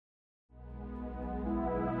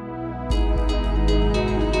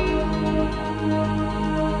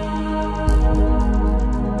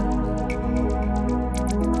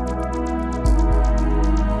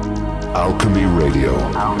Radio.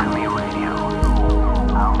 Alchemy Radio.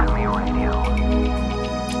 Alchemy Radio. Alchemy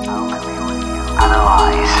Radio.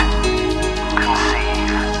 Analyze. Conceive.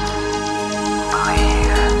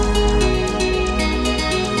 Believe.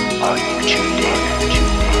 Are you tuned in?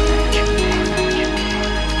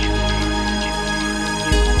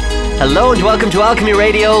 Hello and welcome to Alchemy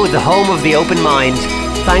Radio, the home of the open mind.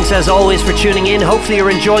 Thanks as always for tuning in. Hopefully you're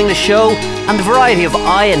enjoying the show and the variety of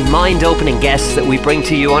eye and mind opening guests that we bring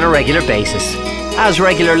to you on a regular basis. As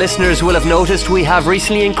regular listeners will have noticed, we have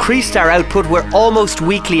recently increased our output. We're almost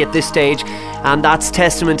weekly at this stage, and that's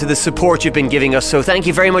testament to the support you've been giving us. So thank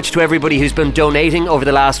you very much to everybody who's been donating over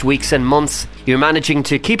the last weeks and months. You're managing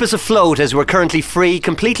to keep us afloat as we're currently free,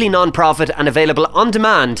 completely non-profit and available on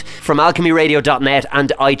demand from alchemyradio.net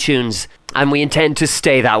and iTunes. And we intend to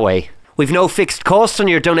stay that way. We've no fixed cost on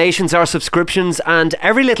your donations or subscriptions, and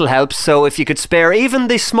every little helps. So if you could spare even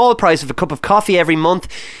the small price of a cup of coffee every month,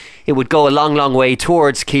 it would go a long, long way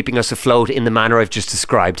towards keeping us afloat in the manner I've just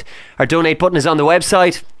described. Our donate button is on the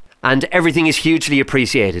website, and everything is hugely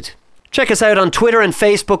appreciated. Check us out on Twitter and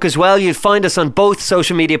Facebook as well. You'll find us on both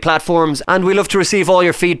social media platforms, and we love to receive all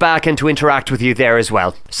your feedback and to interact with you there as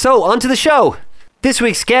well. So, on to the show. This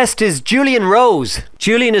week's guest is Julian Rose.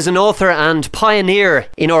 Julian is an author and pioneer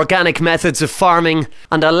in organic methods of farming,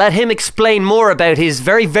 and I'll let him explain more about his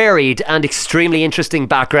very varied and extremely interesting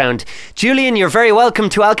background. Julian, you're very welcome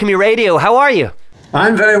to Alchemy Radio. How are you?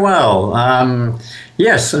 I'm very well.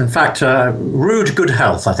 Yes, in fact, rude good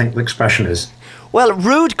health, I think the expression is. Well,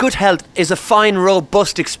 rude good health is a fine,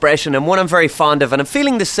 robust expression and one I'm very fond of, and I'm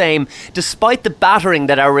feeling the same despite the battering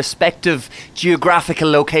that our respective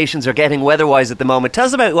geographical locations are getting weather-wise at the moment. Tell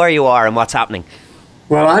us about where you are and what's happening.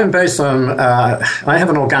 Well, I'm based on, I have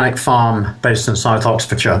an organic farm based in South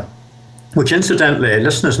Oxfordshire, which incidentally,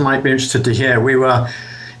 listeners might be interested to hear, we were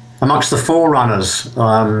amongst the forerunners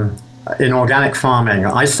in organic farming.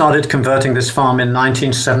 I started converting this farm in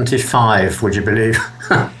 1975, would you believe?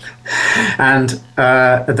 And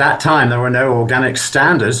at that time, there were no organic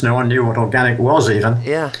standards. No one knew what organic was even.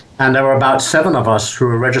 Yeah. And there were about 7 of us who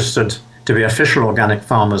were registered to be official organic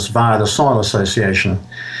farmers via the Soil Association,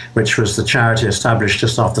 which was the charity established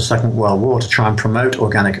just after the Second World War to try and promote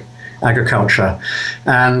organic agriculture.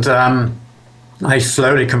 And I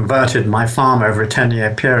slowly converted my farm over a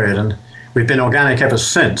 10-year period, and we've been organic ever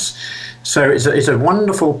since. So it's a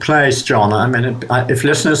wonderful place, John. I mean, if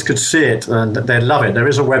listeners could see it, they'd love it. There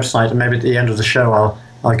is a website, and maybe at the end of the show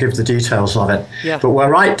I'll give the details of it. Yeah. But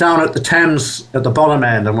we're right down at the Thames at the bottom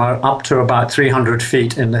end, and we're up to about 300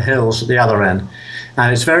 feet in the hills at the other end.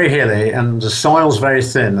 And it's very hilly, and the soil's very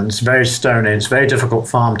thin, and it's very stony. It's a very difficult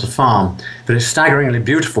farm to farm, but it's a staggeringly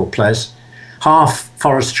beautiful place. Half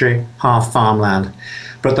forestry, half farmland.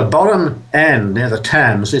 But the bottom end near the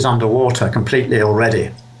Thames is underwater completely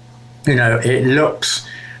already. You know, it looks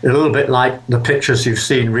a little bit like the pictures you've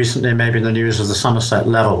seen recently, maybe in the news, of the Somerset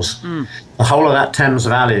levels. The whole of that Thames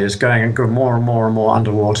Valley is going more and more and more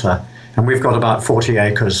underwater. And we've got about 40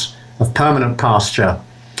 acres of permanent pasture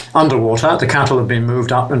underwater. The cattle have been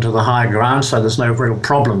moved up into the higher ground, so there's no real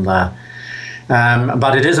problem there.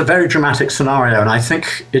 But it is a very dramatic scenario, and I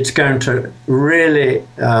think it's going to really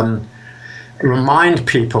remind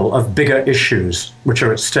people of bigger issues which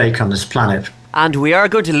are at stake on this planet. And we are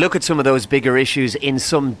going to look at some of those bigger issues in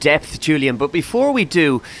some depth, Julian. But before we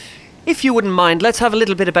do, if you wouldn't mind, let's have a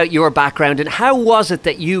little bit about your background and how was it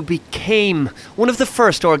that you became one of the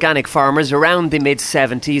first organic farmers around the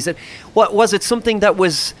mid-70s? What was it, something that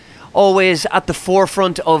was always at the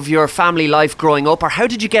forefront of your family life growing up, or how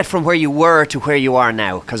did you get from where you were to where you are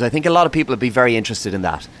now? Because I think a lot of people would be very interested in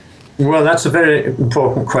that. Well, that's a very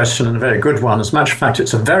important question and a very good one. As a matter of fact,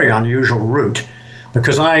 it's a very unusual route,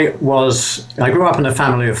 because I grew up in a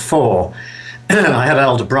family of 4. I had an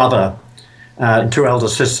elder brother and 2 elder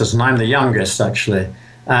sisters, and I'm the youngest, actually.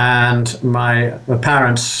 And my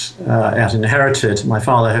parents had inherited, my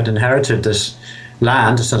father had inherited this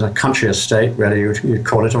land. It's a country estate, really, you'd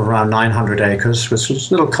call it, of around 900 acres, with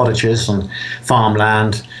little cottages and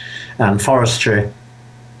farmland and forestry.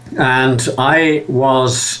 And I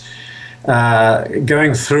was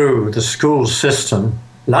going through the school system.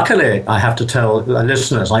 Luckily, I have to tell the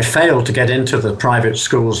listeners, I failed to get into the private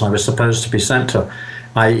schools I was supposed to be sent to,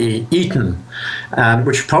 i.e. Eton,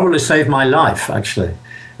 which probably saved my life, actually.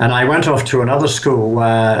 And I went off to another school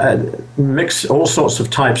where all sorts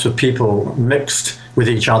of types of people mixed with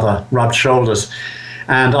each other, rubbed shoulders.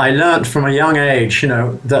 And I learned from a young age,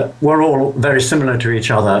 that we're all very similar to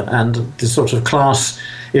each other, and the sort of class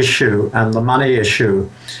issue and the money issue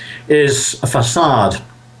is a facade,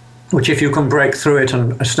 which if you can break through it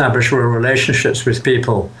and establish real relationships with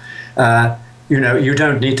people, you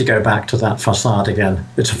don't need to go back to that facade again.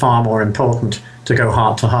 It's far more important to go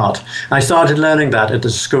heart to heart. I started learning that at the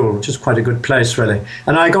school, which is quite a good place, really.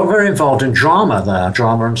 And I got very involved in drama there,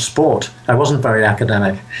 drama and sport. I wasn't very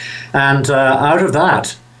academic. And out of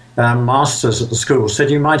that, masters at the school said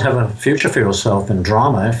you might have a future for yourself in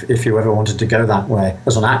drama if you ever wanted to go that way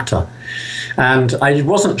as an actor. And I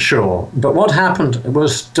wasn't sure. But what happened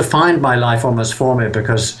was defined my life almost for me,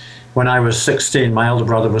 because when I was 16, my elder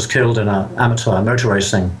brother was killed in an amateur motor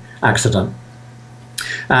racing accident.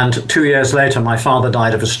 And 2 years later, my father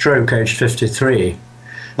died of a stroke, aged 53.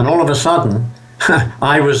 And all of a sudden,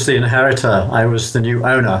 I was the inheritor. I was the new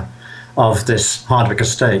owner of this Hardwick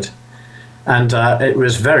estate. And it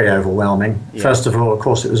was very overwhelming. Yeah. First of all, of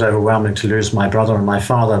course, it was overwhelming to lose my brother and my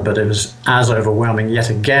father, but it was as overwhelming yet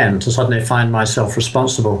again to suddenly find myself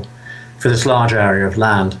responsible for this large area of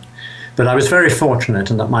land. But I was very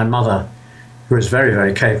fortunate in that my mother, who was very,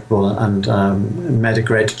 very capable and made a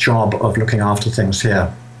great job of looking after things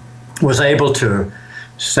here, was able to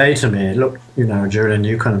say to me, look, Julian,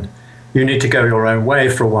 you need to go your own way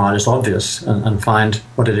for a while, it's obvious, and find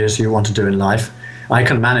what it is you want to do in life. I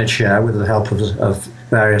can manage here with the help of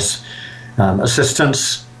various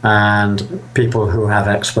assistants and people who have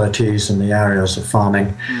expertise in the areas of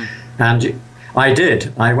farming. And I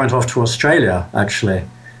did. I went off to Australia, actually.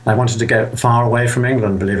 I wanted to get far away from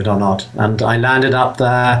England, believe it or not. And I landed up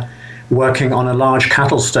there working on a large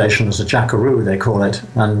cattle station as a jackaroo, they call it.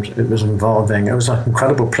 And it was an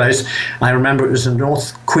incredible place. I remember it was in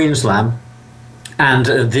North Queensland. And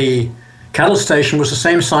the cattle station was the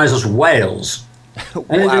same size as Wales.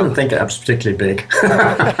 And I didn't think it was particularly big.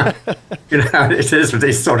 It is with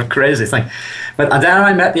these sort of crazy things. But there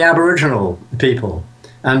I met the Aboriginal people.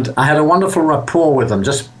 And I had a wonderful rapport with them,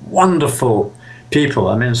 just wonderful people.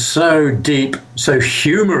 I mean, so deep, so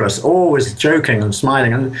humorous, always joking and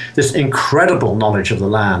smiling, and this incredible knowledge of the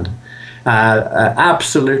land.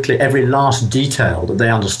 Absolutely every last detail that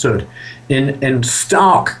they understood, in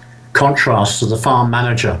stark contrast to the farm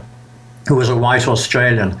manager, who was a white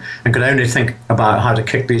Australian and could only think about how to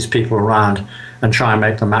kick these people around and try and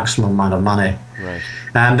make the maximum amount of money. Right.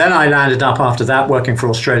 And then I landed up after that working for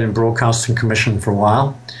Australian Broadcasting Commission for a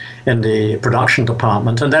while in the production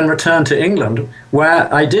department, and then returned to England,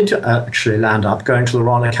 where I did actually land up going to the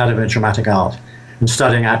Royal Academy of Dramatic Art and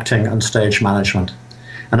studying acting and stage management.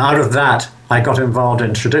 And out of that, I got involved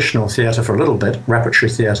in traditional theatre for a little bit,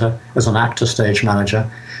 repertory theatre, as an actor stage manager.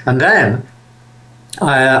 And then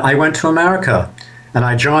I went to America, and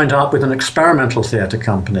I joined up with an experimental theatre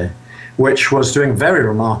company, which was doing very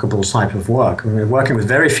remarkable type of work. We were working with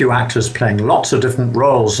very few actors playing lots of different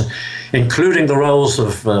roles, including the roles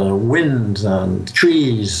of wind and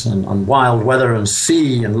trees and wild weather and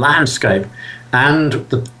sea and landscape, and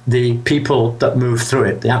the people that move through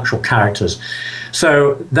it, the actual characters.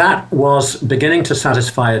 So that was beginning to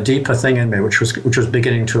satisfy a deeper thing in me, which was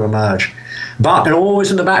beginning to emerge. But always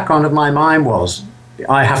in the background of my mind was,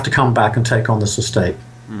 I have to come back and take on this estate.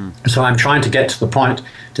 So I'm trying to get to the point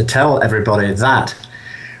to tell everybody that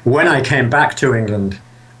when I came back to England,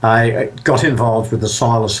 I got involved with the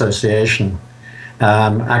Soil Association.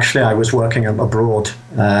 Actually, I was working abroad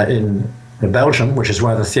in Belgium, which is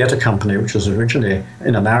where the theatre company, which was originally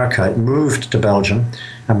in America, it moved to Belgium,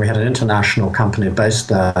 and we had an international company based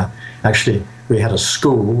there. Actually, we had a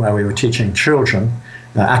school where we were teaching children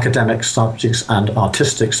academic subjects and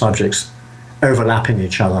artistic subjects overlapping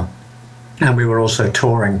each other. And we were also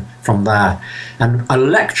touring from there. And a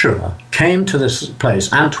lecturer came to this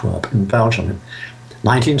place, Antwerp, in Belgium, in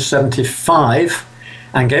 1975,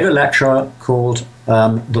 and gave a lecture called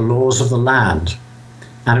The Laws of the Land.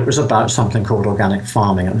 And it was about something called organic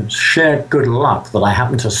farming. And it's sheer good luck that I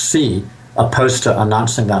happened to see a poster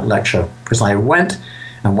announcing that lecture, because I went,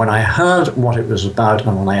 and when I heard what it was about,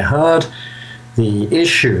 and when I heard the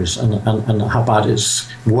issues and how about it's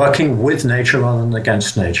working with nature rather than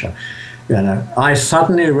against nature, I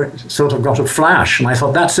suddenly sort of got a flash, and I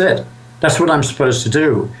thought, that's it. That's what I'm supposed to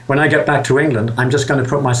do. When I get back to England, I'm just going to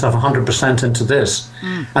put myself 100% into this.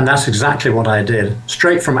 And that's exactly what I did.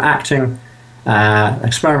 Straight from acting,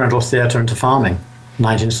 experimental theatre into farming,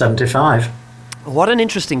 1975. What an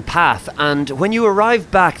interesting path. And when you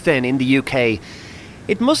arrived back then in the UK,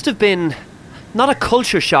 it must have been not a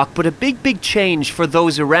culture shock, but a big, big change for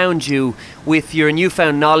those around you with your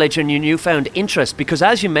newfound knowledge and your newfound interest. Because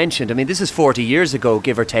as you mentioned, I mean, this is 40 years ago,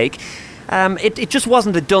 give or take. It just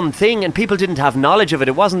wasn't a done thing, and people didn't have knowledge of it.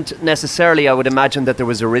 It wasn't necessarily, I would imagine, that there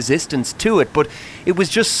was a resistance to it, but it was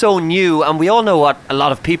just so new, and we all know what a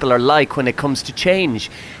lot of people are like when it comes to change.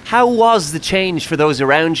 How was the change for those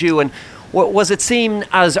around you, and Was it seen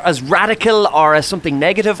as radical or as something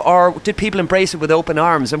negative, or did people embrace it with open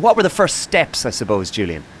arms? And what were the first steps, I suppose,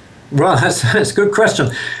 Julian? Well, that's a good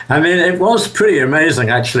question. I mean, it was pretty amazing,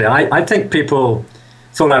 actually. I think people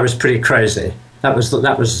thought I was pretty crazy. That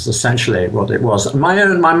was essentially what it was.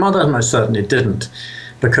 My mother most certainly didn't,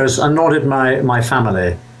 because and nor did my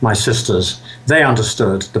family, my sisters. They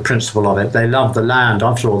understood the principle of it. They loved the land.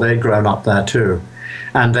 After all, they'd grown up there too.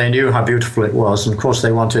 And they knew how beautiful it was. And of course,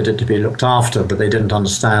 they wanted it to be looked after, but they didn't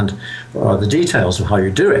understand the details of how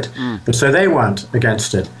you do it. But so they weren't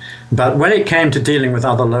against it. But when it came to dealing with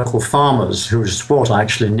other local farmers whose support I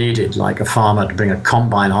actually needed, like a farmer to bring a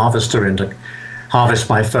combine harvester in to harvest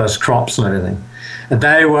my first crops and everything,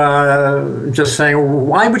 they were just saying, well,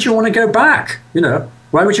 why would you want to go back?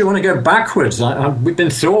 Why would you want to go backwards? We've been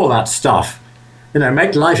through all that stuff.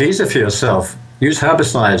 Make life easier for yourself. Use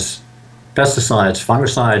herbicides, pesticides,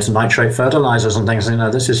 fungicides, nitrate fertilizers and things.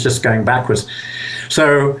 This is just going backwards.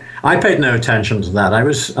 So I paid no attention to that. I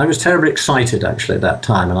was terribly excited, actually, at that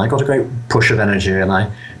time, and I got a great push of energy, and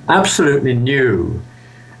I absolutely knew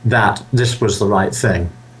that this was the right thing.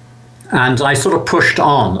 And I sort of pushed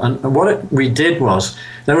on. And what we did was,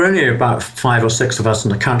 there were only about 5 or 6 of us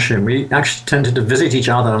in the country, and we actually tended to visit each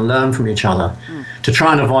other and learn from each other to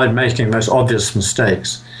try and avoid making the most obvious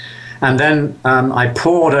mistakes. And then I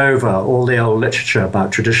pored over all the old literature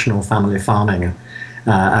about traditional family farming.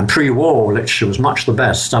 And pre-war literature was much the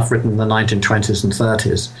best, stuff written in the 1920s and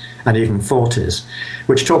 30s and even 40s,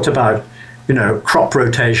 which talked about crop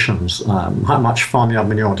rotations, how much farmyard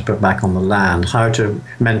manure to put back on the land, how to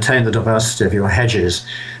maintain the diversity of your hedges,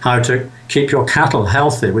 how to keep your cattle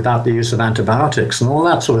healthy without the use of antibiotics and all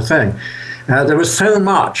that sort of thing. There was so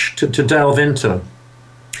much to delve into.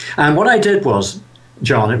 And what I did was,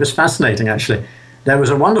 John, it was fascinating, actually. There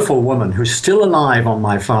was a wonderful woman who's still alive on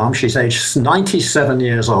my farm. She's aged 97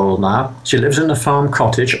 years old now. She lives in a farm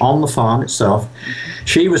cottage on the farm itself.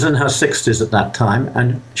 She was in her 60s at that time,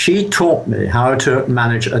 and she taught me how to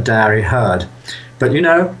manage a dairy herd. But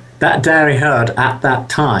that dairy herd at that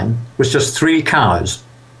time was just 3 cows,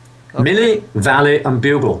 okay. Millie, Valley, and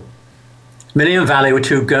Bugle. Millie and Valley were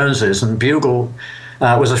 2 Guernseys, and Bugle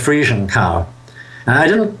was a Frisian cow. And I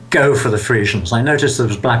didn't go for the Frisians. I noticed there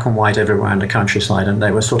was black and white everywhere in the countryside, and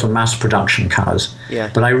they were sort of mass production cows.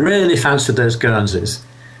 Yeah. But I really fancied those Guernseys.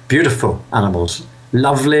 Beautiful animals.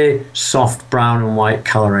 Lovely, soft brown and white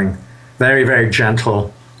colouring. Very, very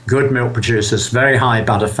gentle. Good milk producers. Very high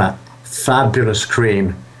butter fat. Fabulous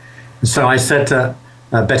cream. And so I said to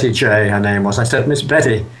Betty J, her name was, I said, Miss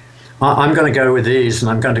Betty, I'm going to go with these,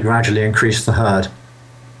 and I'm going to gradually increase the herd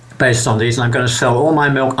based on these, and I'm going to sell all my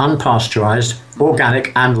milk unpasteurized,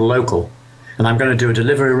 organic, and local. And I'm going to do a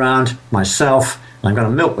delivery round myself. I'm going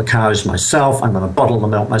to milk the cows myself. I'm going to bottle the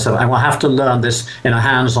milk myself. I will have to learn this in a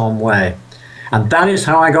hands-on way. And that is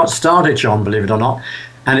how I got started, John, believe it or not.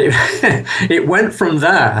 And it went from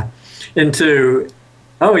there into,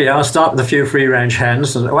 I'll start with a few free-range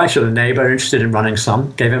hens. And actually, a neighbor interested in running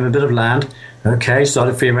some, gave him a bit of land. Okay,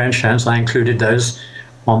 started free-range hens. I included those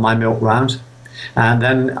on my milk round. And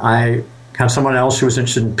then I had someone else who was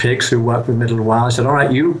interested in pigs who worked with me a little while. I said, all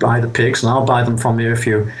right, you buy the pigs and I'll buy them from you if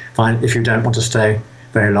you don't want to stay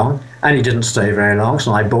very long. And he didn't stay very long,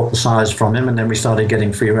 so I bought the size from him, and then we started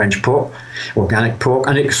getting free-range pork, organic pork,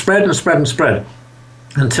 and it spread and spread and spread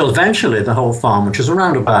until eventually the whole farm, which is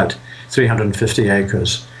around about 350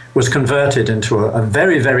 acres, was converted into a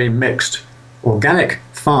very, very mixed organic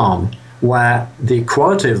farm where the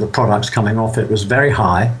quality of the products coming off it was very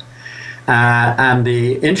high. And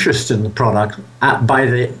the interest in the product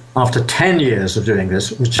after 10 years of doing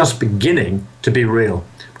this was just beginning to be real.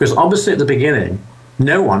 Because obviously at the beginning,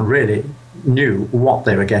 no one really knew what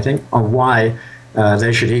they were getting or why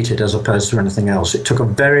they should eat it as opposed to anything else. It took a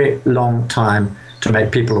very long time to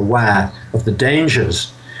make people aware of the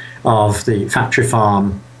dangers of the factory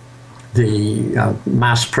farm, the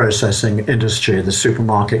mass processing industry, the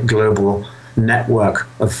supermarket global network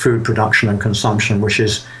of food production and consumption, which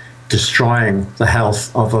is destroying the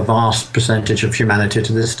health of a vast percentage of humanity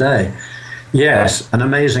to this day. Yes, an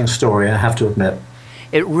amazing story, I have to admit.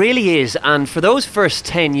 It really is. And for those first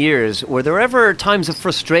 10 years, were there ever times of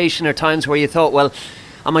frustration or times where you thought, well,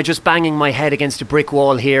 am I just banging my head against a brick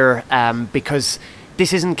wall here because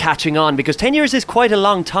this isn't catching on? Because 10 years is quite a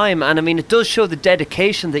long time. And I mean, it does show the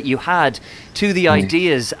dedication that you had to the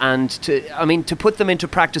ideas and to put them into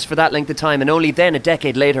practice for that length of time, and only then a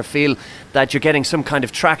decade later feel that you're getting some kind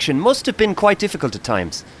of traction must have been quite difficult at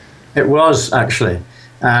times. It was, actually.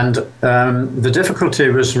 And the difficulty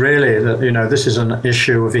was really that, this is an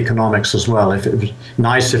issue of economics as well. If it was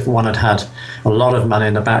nice if one had had a lot of money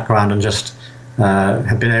in the background and just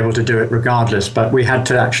have been able to do it regardless, but we had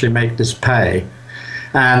to actually make this pay.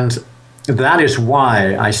 And that is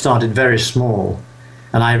why I started very small.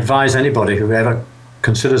 And I advise anybody who ever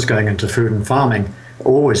considers going into food and farming,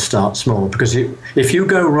 always start small, because if you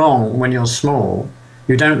go wrong when you're small,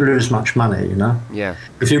 you don't lose much money, you know? Yeah.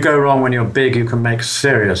 If you go wrong when you're big, you can make a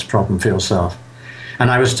serious problem for yourself. And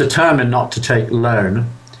I was determined not to take loan.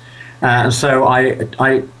 And so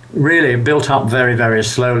I really built up very, very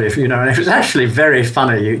slowly, you know, and it was actually very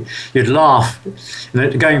funny. You'd laugh,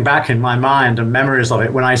 going back in my mind and memories of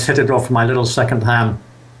it, when I set it off my little second-hand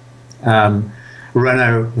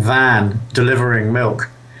Renault van delivering milk.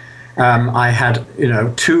 I had,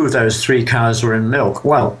 2 of those 3 cows were in milk.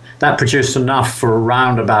 Well, that produced enough for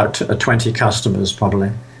around about 20 customers,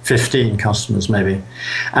 probably 15 customers maybe.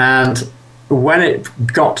 And when it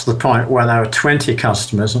got to the point where there were 20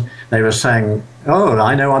 customers, they were saying, oh,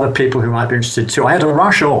 I know other people who might be interested too. I had to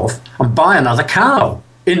rush off and buy another cow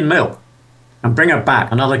in milk and bring her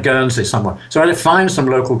back, another Guernsey somewhere. So I had to find some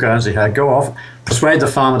local Guernsey herd, go off, persuade the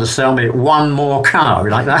farmer to sell me 1 more cow,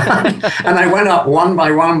 like that. And they went up one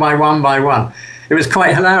by one by one by one. It was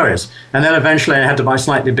quite hilarious. And then eventually I had to buy a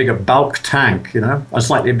slightly bigger bulk tank, a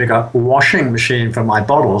slightly bigger washing machine for my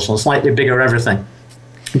bottles, and slightly bigger everything.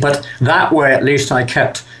 But that way, at least, I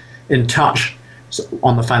kept in touch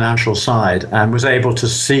on the financial side and was able to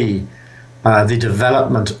see the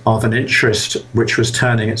development of an interest which was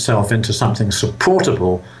turning itself into something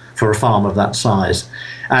supportable for a farm of that size.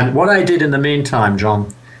 And what I did in the meantime,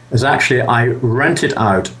 John, is actually I rented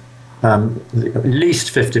out at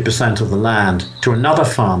least 50% of the land to another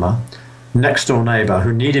farmer, next door neighbor,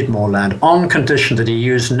 who needed more land on condition that he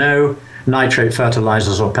used no nitrate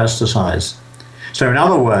fertilizers or pesticides. So in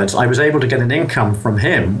other words, I was able to get an income from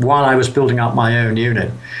him while I was building up my own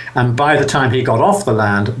unit. And by the time he got off the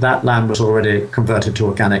land, that land was already converted to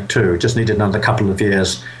organic too. It just needed another couple of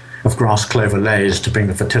years of grass clover layers to bring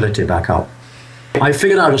the fertility back up. I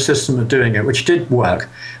figured out a system of doing it, which did work.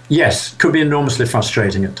 Yes, could be enormously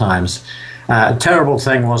frustrating at times. A terrible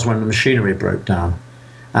thing was when the machinery broke down.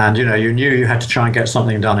 And, you knew you had to try and get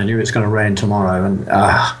something done and knew it's going to rain tomorrow. And,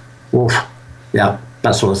 that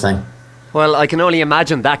sort of thing. Well, I can only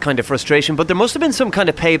imagine that kind of frustration, but there must have been some kind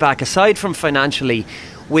of payback, aside from financially,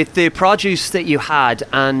 with the produce that you had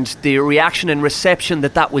and the reaction and reception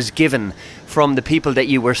that was given from the people that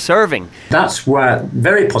you were serving. That's where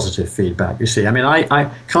very positive feedback, you see. I mean, I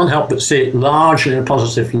can't help but see it largely in a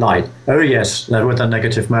positive light. Oh, yes, there were the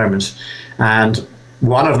negative moments. And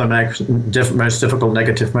one of the most difficult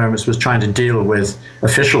negative moments was trying to deal with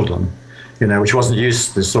officialdom, which wasn't used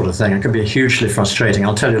to this sort of thing. It can be hugely frustrating.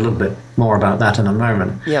 I'll tell you a little bit more about that in a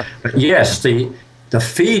moment. Yeah. But yes, the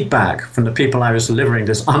feedback from the people I was delivering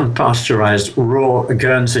this unpasteurized raw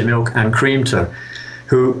Guernsey milk and cream to,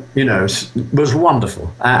 who, was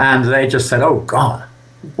wonderful. And they just said, oh, God,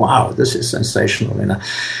 wow, this is sensational.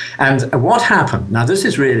 And what happened, now this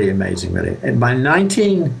is really amazing, really. By when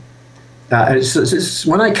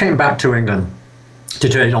I came back to England, to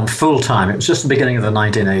do it on full time. It was just the beginning of the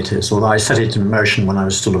 1980s, although I set it in motion when I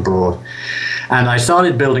was still abroad. And I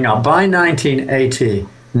started building up. By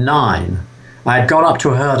 1989, I had got up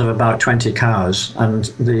to a herd of about 20 cows, and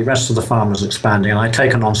the rest of the farm was expanding, and I'd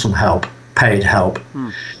taken on some help, paid help.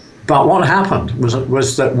 But what happened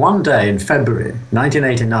was that one day in February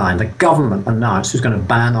 1989, the government announced it was going to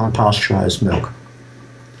ban unpasteurized milk.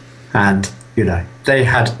 And, they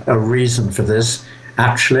had a reason for this.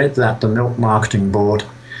 Actually, that the Milk Marketing Board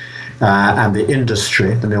and the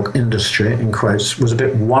industry, the milk industry, in quotes, was a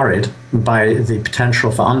bit worried by the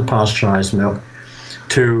potential for unpasteurized milk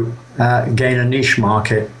to gain a niche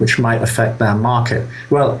market which might affect their market.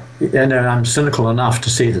 Well, I'm cynical enough to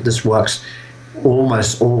see that this works.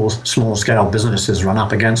 Almost all small-scale businesses run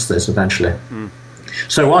up against this eventually.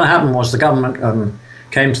 So what happened was the government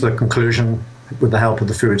came to the conclusion, with the help of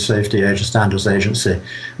the Food Safety Standards Agency,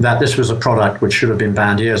 that this was a product which should have been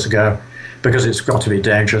banned years ago because it's got to be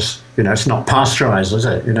dangerous. It's not pasteurized, is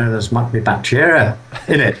it? There might be bacteria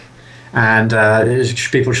in it. And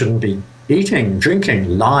people shouldn't be eating,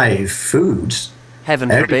 drinking live foods. Heaven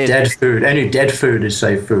forbid. Any dead food is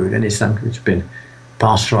safe food. Anything which has been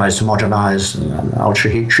pasteurized, homogenized, and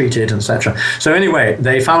ultra-heat treated, etc. So anyway,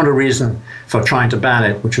 they found a reason for trying to ban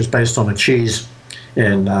it, which was based on a cheese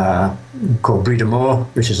called Brie de Meaux,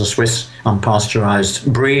 which is a Swiss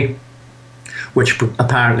unpasteurized brie, which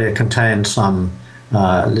apparently contained some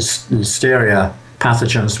listeria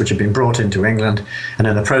pathogens which had been brought into England. And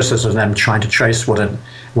in the process of them trying to trace where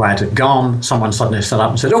it had gone, someone suddenly stood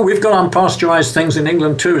up and said, oh, we've got unpasteurized things in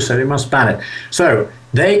England too, so we must ban it. So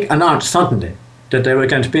they announced suddenly that there were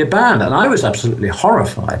going to be a ban, and I was absolutely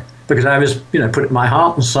horrified, because I was, putting my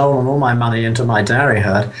heart and soul and all my money into my dairy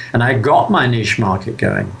herd, and I got my niche market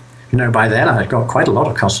going. By then I had got quite a lot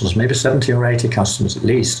of customers, maybe 70 or 80 customers at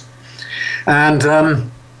least. And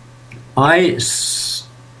I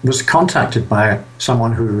was contacted by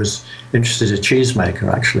someone who was interested, a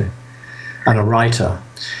cheesemaker actually, and a writer.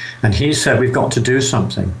 And he said, we've got to do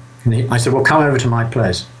something. And I said, well, come over to my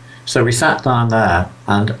place. So we sat down there,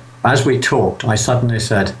 and as we talked, I suddenly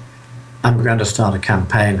said, I'm going to start a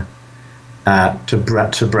campaign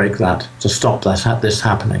to break that, to stop this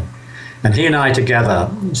happening. And he and I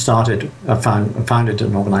together founded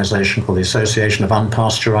an organization called the Association of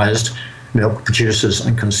Unpasteurized Milk Producers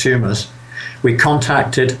and Consumers. We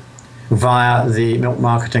contacted via the Milk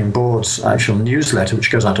Marketing Board's actual newsletter,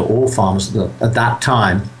 which goes out to all farmers at that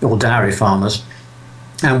time, all dairy farmers.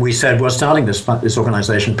 And we said, we're starting this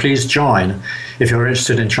organization. Please join if you're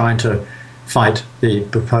interested in trying to fight the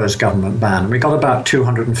proposed government ban. And we got about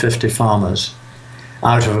 250 farmers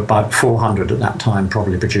out of about 400 at that time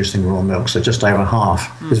probably producing raw milk, so just over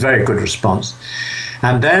half. It was a very good response.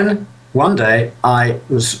 And then one day, I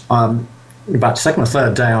was about the second or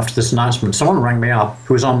third day after this announcement, someone rang me up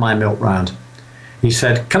who was on my milk round. He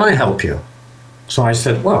said, can I help you? So I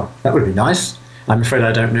said, well, that would be nice. I'm afraid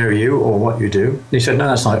I don't know you or what you do. And he said, no,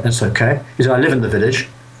 that's okay. He said, I live in the village.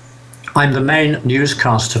 I'm the main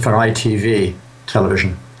newscaster for ITV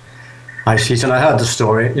television. He said, I heard the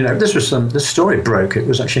story. This story broke. It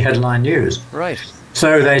was actually headline news. Right.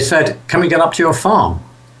 So they said, can we get up to your farm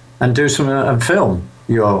and do some film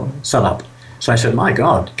your setup? So I said, my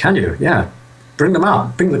God, can you? Yeah. Bring them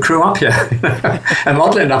up. Bring the crew up here. And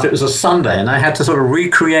oddly enough, it was a Sunday, and I had to sort of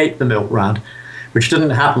recreate the milk round, which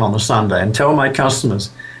didn't happen on a Sunday, and tell my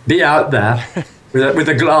customers, be out there with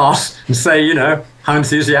a glass and say, how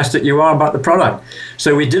enthusiastic you are about the product.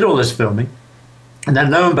 So we did all this filming. And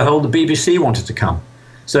then, lo and behold, the BBC wanted to come.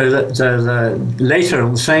 So that later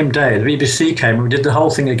on the same day, the BBC came and we did the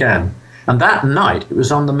whole thing again. And that night, it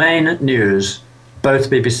was on the main news,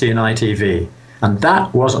 both BBC and ITV. And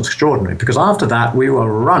that was extraordinary, because after that, we were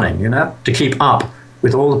running, to keep up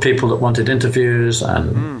with all the people that wanted interviews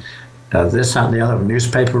and this, that, and the other,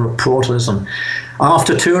 newspaper reporters. And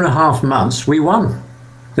after 2.5 months, we won.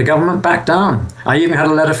 The government backed down. I even had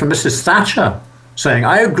a letter from Mrs. Thatcher saying,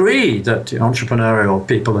 I agree that entrepreneurial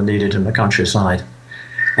people are needed in the countryside.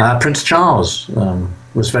 Prince Charles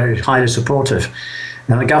was very highly supportive.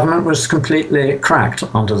 And the government was completely cracked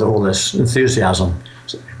under all this enthusiasm,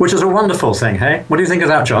 which is a wonderful thing, hey? What do you think of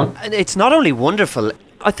that, John? It's not only wonderful,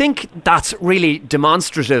 I think that's really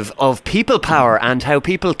demonstrative of people power and how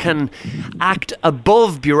people can act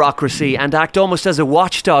above bureaucracy and act almost as a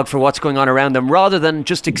watchdog for what's going on around them, rather than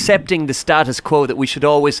just accepting the status quo that we should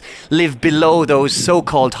always live below those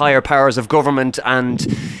so-called higher powers of government and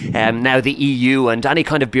now the EU and any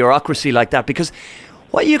kind of bureaucracy like that. Because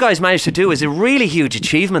what you guys managed to do is a really huge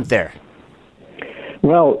achievement there.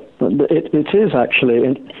 Well, it is actually,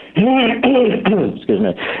 excuse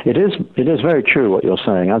me, it is very true what you're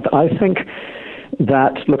saying. I think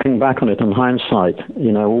that looking back on it in hindsight,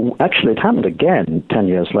 actually it happened again 10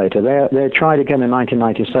 years later. They tried again in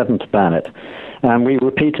 1997 to ban it, and we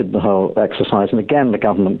repeated the whole exercise, and again the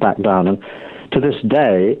government backed down. And to this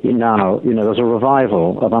day, now, there's a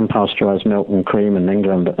revival of unpasteurized milk and cream in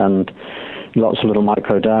England, and lots of little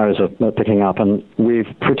micro dairies are picking up, and we've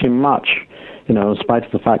pretty much, in spite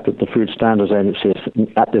of the fact that the Food Standards Agency is,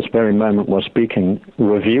 at this very moment we're speaking,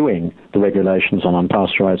 reviewing the regulations on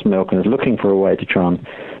unpasteurized milk and is looking for a way to try and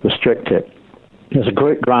restrict it. There's a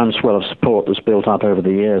great groundswell of support that's built up over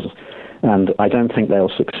the years, and I don't think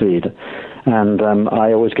they'll succeed. And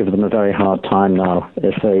I always give them a very hard time now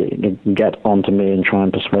if they get onto me and try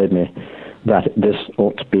and persuade me that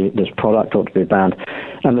this product ought to be banned.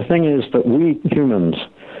 And the thing is that we humans,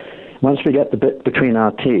 once we get the bit between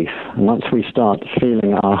our teeth, and once we start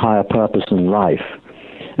feeling our higher purpose in life,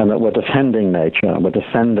 and that we're defending nature, we're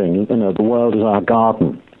defending, the world is our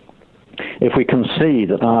garden. If we can see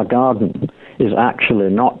that our garden is actually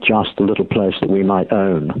not just a little place that we might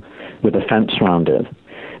own with a fence around it,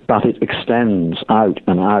 but it extends out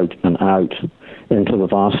and out and out into the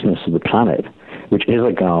vastness of the planet, which is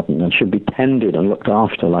a garden and should be tended and looked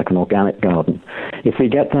after like an organic garden. If we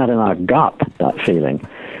get that in our gut, that feeling,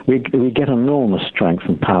 we get enormous strength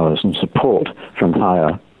and powers and support from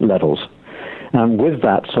higher levels. And with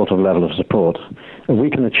that sort of level of support, we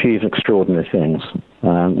can achieve extraordinary things.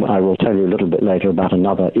 I will tell you a little bit later about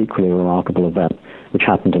another equally remarkable event which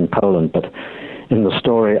happened in Poland, but in the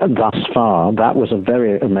story thus far, that was a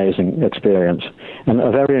very amazing experience and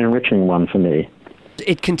a very enriching one for me.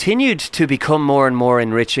 it continued to become more and more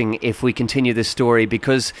enriching if we continue this story,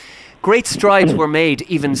 because great strides were made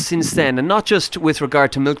even since then, and not just with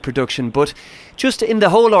regard to milk production, but just in the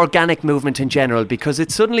whole organic movement in general, because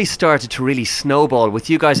it suddenly started to really snowball with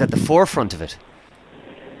you guys at the forefront of it.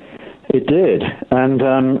 It did, and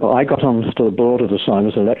I got onto the board of the soil. I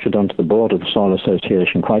was elected onto the board of the Soil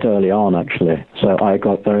Association quite early on, actually. So I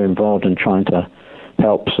got very involved in trying to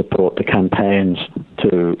help support the campaigns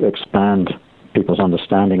to expand people's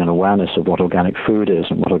understanding and awareness of what organic food is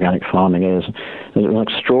and what organic farming is. It was an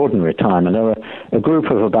extraordinary time, and there were a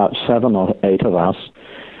group of about 7 or 8 of us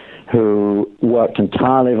who worked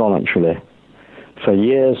entirely voluntarily for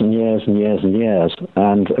years and years and years and years.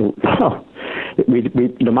 And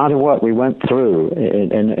the amount of work we went through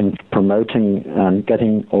in promoting and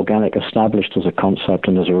getting organic established as a concept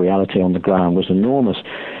and as a reality on the ground was enormous.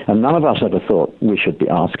 And none of us ever thought we should be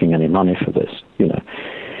asking any money for this, you know.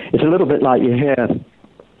 It's a little bit like you hear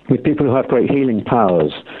with people who have great healing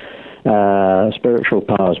powers, spiritual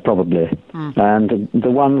powers probably, and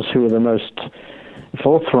the ones who are the most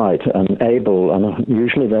forthright and able and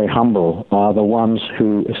usually very humble are the ones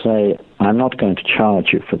who say, I'm not going to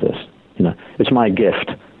charge you for this. You know, it's my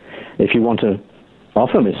gift. If you want to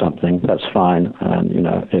offer me something, that's fine, and you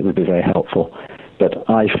know, it would be very helpful. But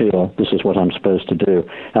I feel this is what I'm supposed to do.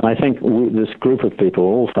 And I think this group of people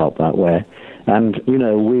all felt that way. And, you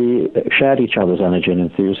know, we shared each other's energy and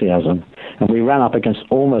enthusiasm, and we ran up against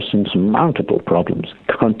almost insurmountable problems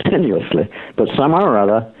continuously. But somehow or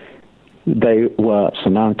other, they were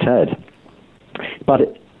surmounted. But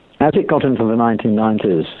as it got into the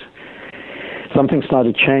 1990s, something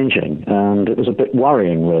started changing, and it was a bit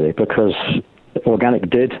worrying, really, because organic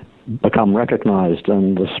did become recognized,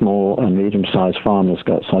 and the small and medium-sized farmers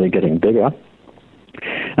started getting bigger.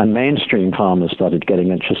 And mainstream farmers started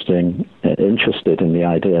getting interested in the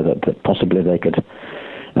idea that possibly they could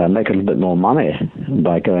make a little bit more money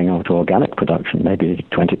by going over to organic production, maybe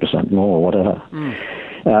 20% more or whatever.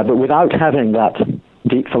 But without having that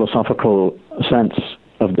deep philosophical sense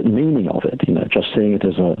of the meaning of it, you know, just seeing it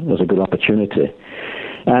as a good opportunity.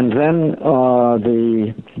 And then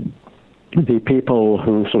the people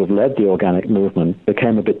who sort of led the organic movement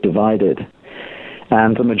became a bit divided.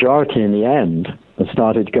 And the majority in the end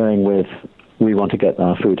started going with, we want to get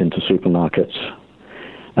our food into supermarkets.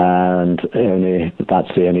 And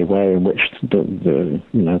that's the only way in which the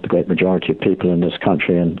great majority of people in this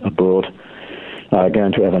country and abroad are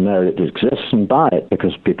going to ever know it exists and buy it,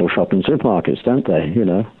 because people shop in supermarkets, don't they? You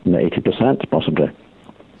know, 80% possibly.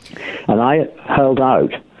 And I held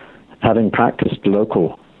out, having practiced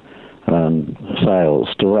local sales,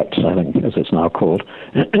 direct selling, as it's now called.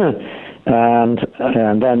 And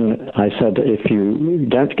then I said, if you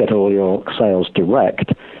don't get all your sales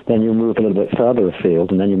direct, then you move a little bit further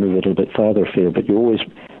afield, and then you move a little bit further afield, but you always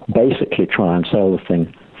basically try and sell the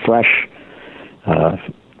thing fresh,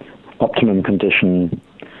 optimum condition,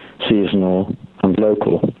 seasonal, and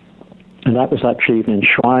local. And that was actually even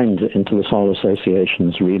enshrined into the Soil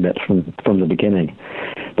Association's remit from the beginning.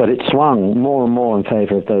 But it swung more and more in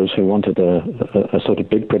favor of those who wanted a sort of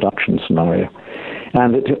big production scenario.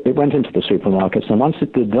 And it went into the supermarkets. And once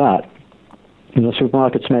it did that, the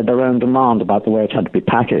supermarkets made their own demand about the way it had to be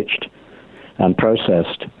packaged and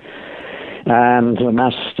processed and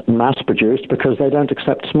mass produced, because they don't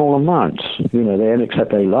accept small amounts. You know, they only accept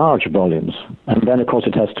very large volumes. And then, of course,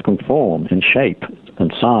 it has to conform in shape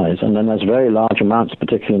and size. And then there's very large amounts,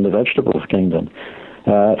 particularly in the vegetable kingdom,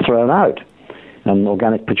 thrown out. And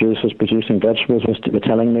organic producers producing vegetables were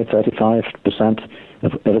telling me 35%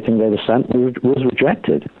 of everything they were sent was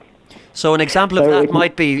rejected. So an example of that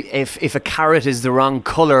might be if a carrot is the wrong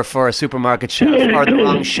colour for a supermarket shelf or the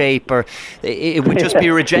wrong shape, or it would just be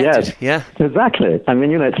rejected. Yes, yeah, exactly. I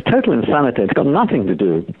mean, you know, it's total insanity. It's got nothing to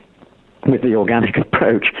do with the organic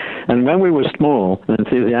approach. And when we were small and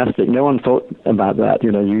enthusiastic, no one thought about that.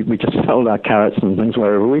 You know, we just sold our carrots and things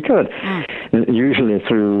wherever we could, usually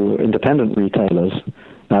through independent retailers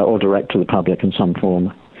or direct to the public in some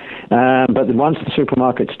form. But once the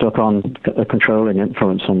supermarkets took on a controlling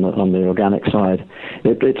influence on the organic side,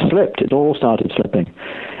 it slipped. It all started slipping.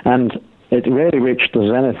 And it really reached the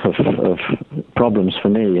zenith of problems for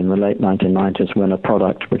me in the late 1990s, when a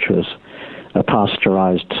product which was a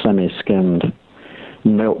pasteurized, semi-skimmed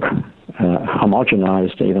milk,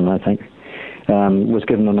 homogenized even, I think, was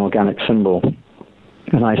given an organic symbol.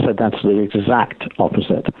 And I said that's the exact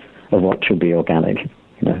opposite of what should be organic.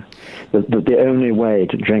 You know, the only way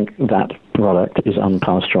to drink that product is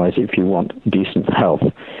unpasteurized if you want decent health.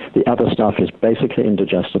 The other stuff is basically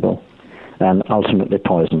indigestible and ultimately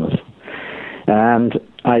poisonous. And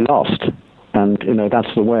I lost. And,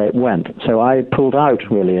 that's the way it went. So I pulled out,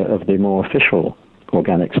 really, of the more official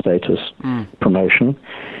organic status promotion,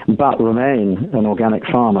 but remain an organic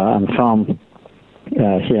farmer and farm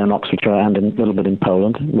here in Oxfordshire and a little bit in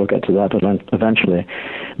Poland. We'll get to that eventually.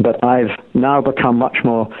 But I've now become much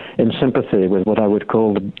more in sympathy with what I would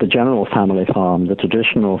call the general family farm, the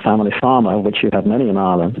traditional family farmer, which you have many in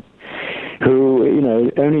Ireland, who,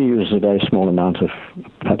 only uses a very small amount of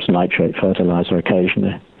perhaps nitrate fertilizer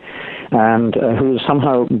occasionally, and who's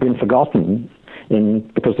somehow been forgotten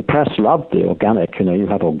because the press loved the organic. You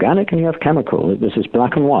have organic and you have chemical. This is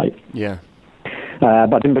black and white. Yeah.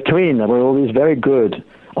 But in between, there were all these very good,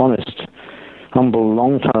 honest, humble,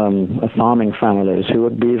 long-term farming families who were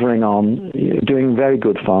beavering on, doing very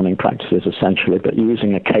good farming practices, essentially, but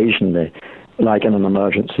using occasionally, like in an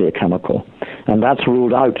emergency, a chemical. And that's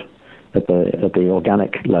ruled out at the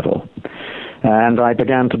organic level. And I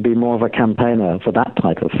began to be more of a campaigner for that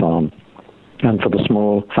type of farm and for the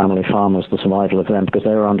small family farmers, the survival of them, because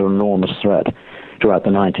they were under enormous threat throughout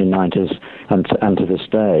the 1990s and to this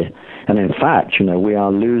day. And in fact, we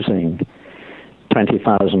are losing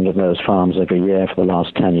 20,000 of those farms every year for the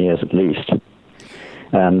last 10 years at least.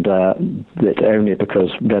 And it's only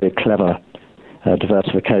because very clever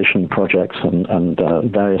diversification projects and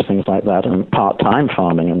various things like that, and part-time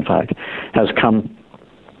farming, in fact, has come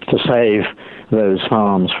to save those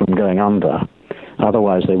farms from going under.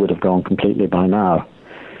 Otherwise, they would have gone completely by now.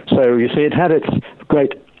 So you see, it had its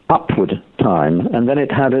great upward time, and then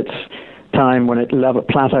it had its time when it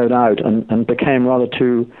plateaued out and became rather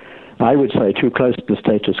too, I would say, too close to the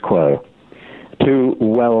status quo, too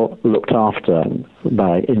well looked after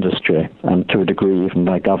by industry and to a degree even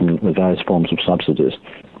by government with various forms of subsidies.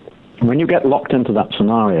 When you get locked into that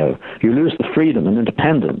scenario, you lose the freedom and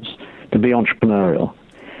independence to be entrepreneurial,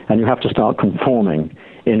 and you have to start conforming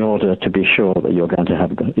in order to be sure that you're going to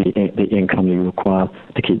have the income you require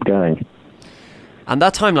to keep going. And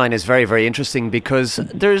that timeline is very, very interesting because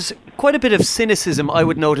there's quite a bit of cynicism, I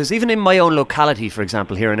would notice, even in my own locality, for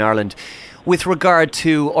example, here in Ireland, with regard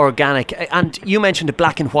to organic. And you mentioned a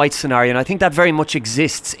black and white scenario, and I think that very much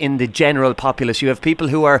exists in the general populace. You have people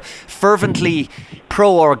who are fervently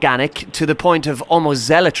pro-organic to the point of almost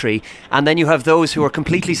zealotry, and then you have those who are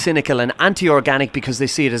completely cynical and anti-organic because they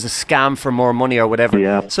see it as a scam for more money or whatever.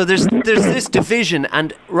 Yeah. So there's this division,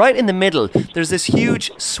 and right in the middle there's this huge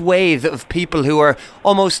swathe of people who are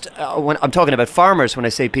almost, when I'm talking about farmers when I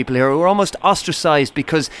say people here, who are almost ostracized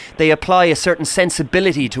because they apply a certain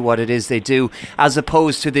sensibility to what it is they do, as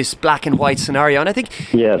opposed to this black and white scenario. And I think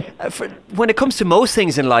when it comes to most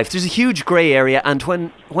things in life, there's a huge grey area, and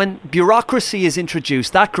when bureaucracy is introduced,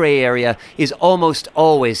 that grey area is almost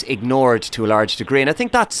always ignored to a large degree. And I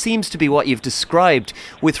think that seems to be what you've described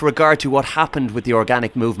with regard to what happened with the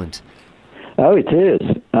organic movement. Oh, it is.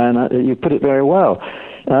 And you put it very well.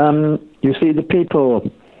 You see, the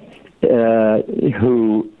people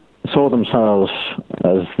who saw themselves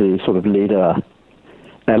as the sort of leader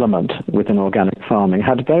element within organic farming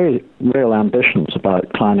had very real ambitions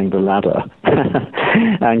about climbing the ladder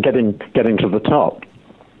and getting to the top.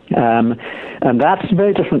 And that's a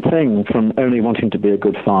very different thing from only wanting to be a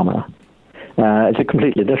good farmer. It's a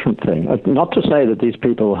completely different thing. Not to say that these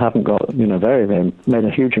people haven't got, very, very made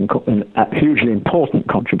a hugely important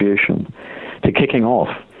contribution to kicking off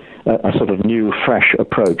a sort of new, fresh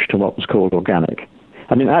approach to what was called organic.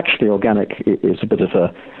 I mean, actually, organic is a bit of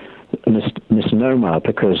a misnomer,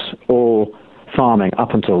 because all farming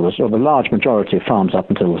up until the large majority of farms up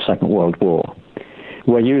until the Second World War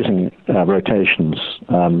were using rotations,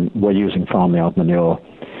 were using farmyard manure,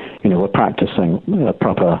 were practicing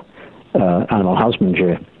proper animal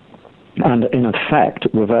husbandry, and in effect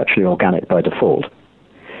were virtually organic by default.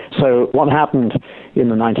 So what happened in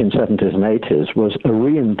the 1970s and 80s was a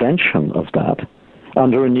reinvention of that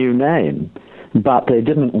under a new name, but they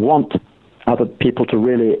didn't want other people to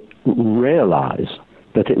really realize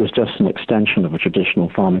that it was just an extension of a traditional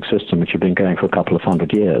farming system which had been going for a couple of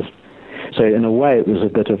 100 years. So in a way, it was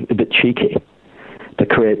a bit cheeky to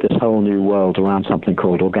create this whole new world around something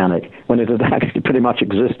called organic, when it had actually pretty much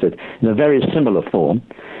existed in a very similar form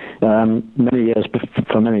many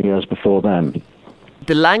years before then.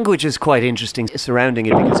 The language is quite interesting surrounding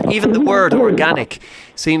it, because even the word organic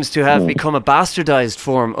seems to have become a bastardized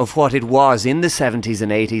form of what it was in the 70s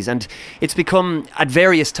and 80s, and it's become at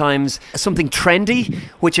various times something trendy,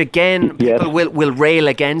 which again people will rail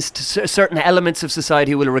against. Certain elements of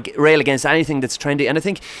society will rail against anything that's trendy, and I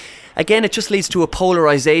think again, it just leads to a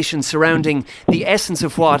polarization surrounding the essence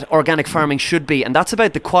of what organic farming should be, and that's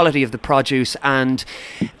about the quality of the produce, and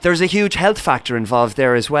there's a huge health factor involved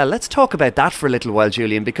there as well. Let's talk about that for a little while,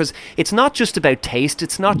 Julian, because it's not just about taste,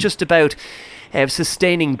 it's not just about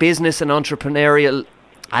sustaining business and entrepreneurial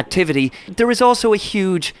activity. There is also a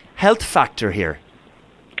huge health factor here.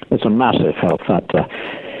 It's a massive health factor.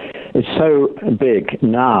 It's so big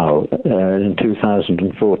now in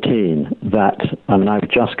 2014 that, I've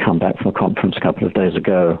just come back from a conference a couple of days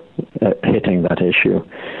ago hitting that issue,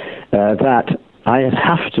 that I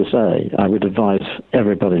have to say I would advise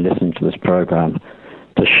everybody listening to this program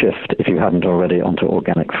to shift, if you haven't already, onto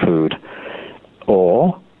organic food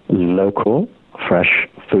or local, fresh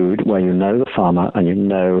food where you know the farmer and you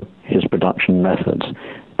know his production methods.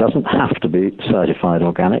 It doesn't have to be certified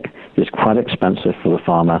organic. It's quite expensive for the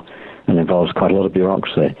farmer and involves quite a lot of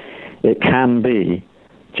bureaucracy. It can be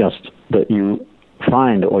just that you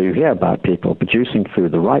find or you hear about people producing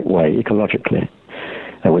food the right way ecologically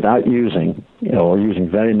without using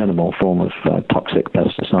very minimal form of toxic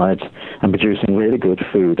pesticides and producing really good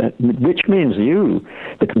food, which means you,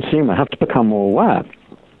 the consumer, have to become more aware.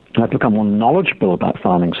 You have to become more knowledgeable about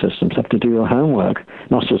farming systems, have to do your homework,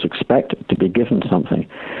 not just expect to be given something.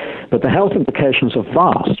 But the health implications are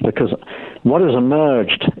vast, because what has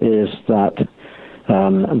emerged is that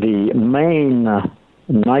the main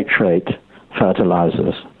nitrate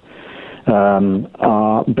fertilizers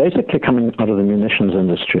are basically coming out of the munitions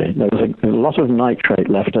industry. There was a lot of nitrate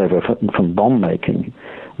left over from bomb making,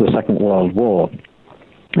 the Second World War,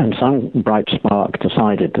 and some bright spark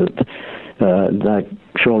decided that there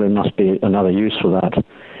surely must be another use for that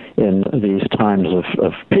in these times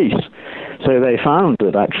of peace. So they found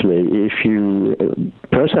that actually if you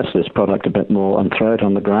process this product a bit more and throw it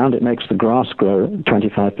on the ground, it makes the grass grow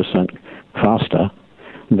 25% faster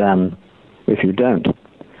than if you don't.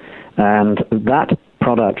 And that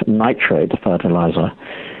product, nitrate fertilizer,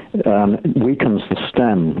 weakens the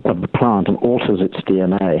stem of the plant and alters its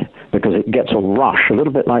DNA because it gets a rush, a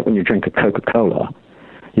little bit like when you drink a Coca-Cola.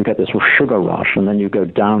 You get this sugar rush and then you go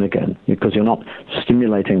down again because you're not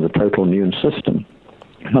stimulating the total immune system.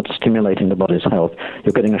 You're not stimulating the body's health.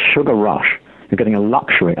 You're getting a sugar rush. You're getting a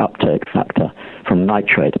luxury uptake factor from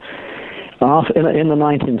nitrate. In the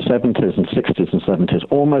 1970s and 60s and 70s,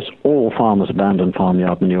 almost all farmers abandoned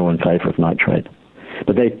farmyard manure in favor of nitrate.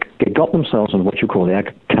 But they got themselves on what you call the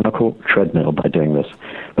chemical treadmill by doing this,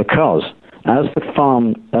 because as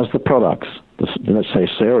the products, let's say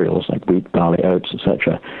cereals like wheat, barley, oats,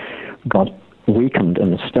 etc., got weakened in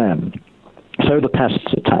the stem, so the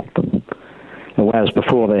pests attacked them. Whereas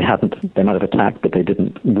before they might have attacked, but they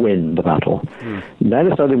didn't win the battle. Now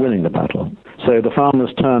they started winning the battle. So the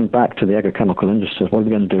farmers turned back to the agrochemical industry and said, what are we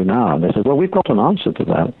going to do now? And they said, well, we've got an answer to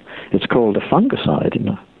that. It's called a fungicide,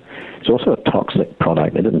 It's also a toxic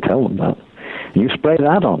product. They didn't tell them that. And you spray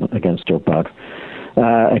that on against your bug,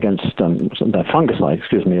 the fungicide,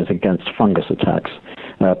 is against fungus attacks.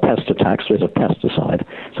 Pest attacks is a pesticide.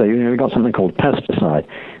 So you've got something called pesticide.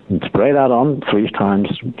 And spray that on 3 times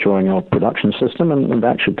during your production system, and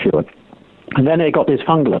that should cure it. And then they got these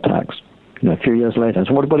fungal attacks a few years later.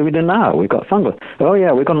 So what do we do now? We've got fungal. Oh,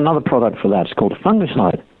 yeah, we've got another product for that. It's called a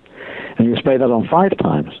fungicide. And you spray that on 5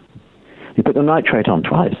 times. You put the nitrate on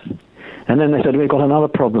twice. And then they said, we've got another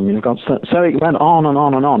problem. So it went on and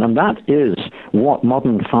on and on. And that is what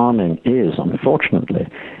modern farming is, unfortunately.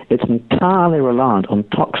 It's entirely reliant on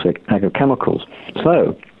toxic agrochemicals.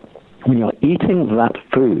 So when you're eating that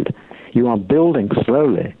food, you are building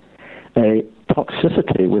slowly a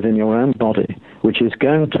toxicity within your own body, which is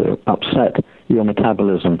going to upset your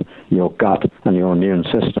metabolism, your gut, and your immune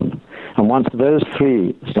system. And once those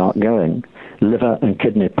 3 start going, liver and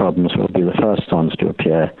kidney problems will be the first ones to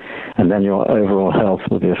appear, and then your overall health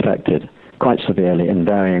will be affected quite severely in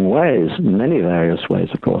varying ways, many various ways,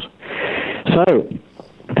 of course. So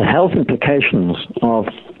the health implications of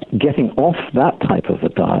getting off that type of a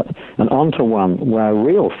diet and onto one where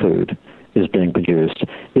real food is being produced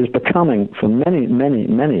is becoming, for many, many,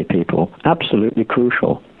 many people, absolutely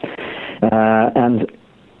crucial. And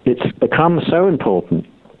it's become so important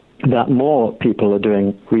that more people are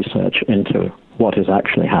doing research into what is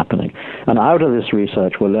actually happening. And out of this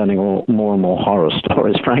research, we're learning more and more horror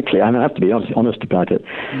stories, frankly. I have to be honest about it.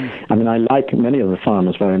 I like many of the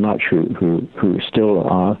farmers very much who still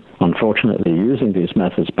are, unfortunately, using these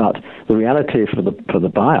methods. But the reality for the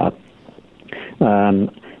buyer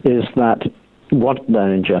is that what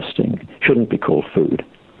they're ingesting shouldn't be called food.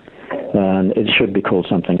 And it should be called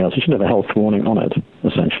something else. It should have a health warning on it,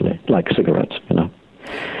 essentially, like cigarettes,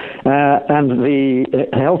 And the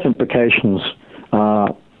health implications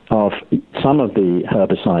are of some of the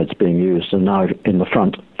herbicides being used are now in the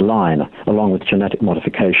front line, along with genetic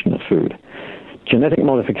modification of food. Genetic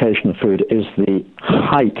modification of food is the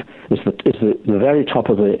height, is the very top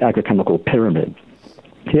of the agrochemical pyramid.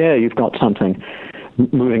 Here you've got something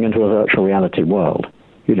moving into a virtual reality world.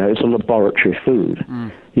 You know, it's a laboratory food.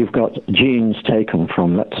 You've got genes taken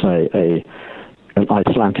from, let's say, an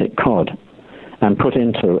Icelandic cod and put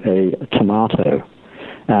into a tomato,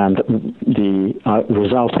 and the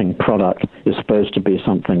resulting product is supposed to be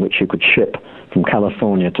something which you could ship from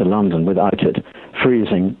California to London without it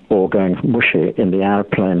freezing or going mushy in the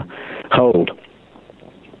airplane hold,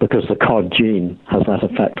 because the cod gene has that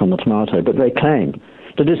effect on the tomato. But they claim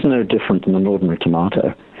that it's no different than an ordinary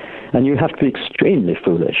tomato. And you have to be extremely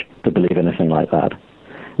foolish to believe anything like that.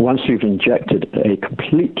 Once you've injected a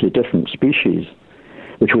completely different species,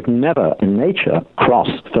 which would never in nature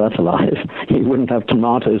cross-fertilize, you wouldn't have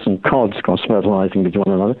tomatoes and cods cross-fertilizing with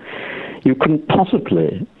one another, you couldn't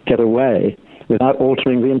possibly get away without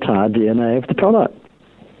altering the entire DNA of the product.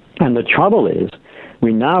 And the trouble is,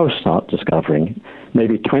 we now start discovering,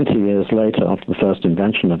 maybe 20 years later after the first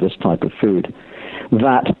invention of this type of food,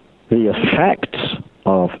 that the effects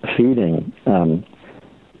of feeding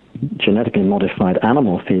genetically modified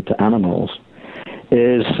animal feed to animals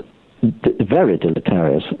is very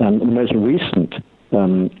deleterious. And the most recent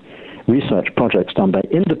research projects done by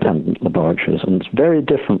independent laboratories, and it's very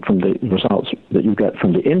different from the results that you get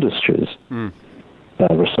from the industry's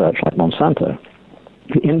research like Monsanto.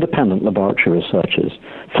 The independent laboratory researchers,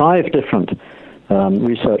 5 different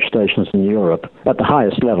research stations in Europe, at the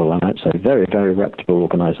highest level, I might say, very, very reputable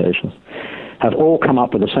organizations, have all come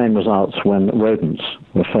up with the same results when rodents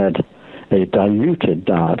were fed a diluted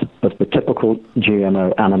diet of the typical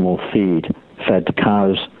GMO animal feed fed to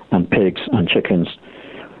cows and pigs and chickens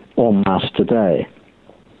en masse today.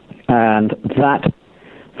 And that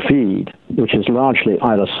feed, which is largely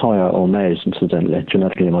either soya or maize, incidentally,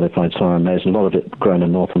 genetically modified soya and maize, a lot of it grown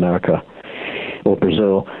in North America or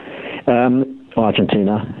Brazil,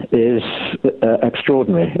 Argentina, is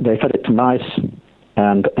extraordinary. They fed it to mice,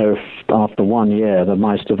 and after 1 year, the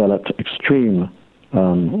mice developed extreme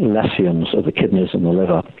lesions of the kidneys and the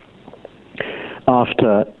liver.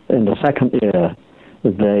 In the second year,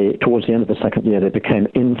 towards the end of the second year, they became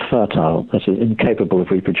infertile, that is, incapable of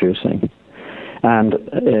reproducing. And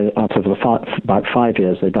out of about 5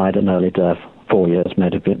 years, they died an early death. 4 years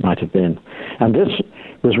might have been. And this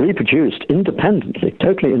was reproduced independently,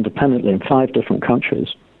 totally independently, in 5 different countries.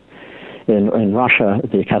 In Russia,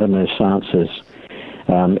 at the Academy of Sciences,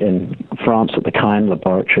 in France at the Caen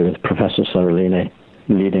Laboratory with Professor Seralini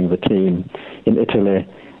leading the team, in Italy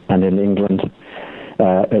and in England.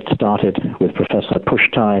 It started with Professor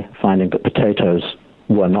Pushtai finding that potatoes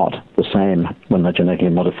were not the same when they're genetically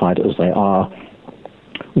modified as they are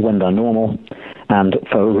when they're normal. And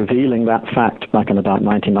for revealing that fact back in about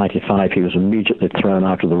 1995, he was immediately thrown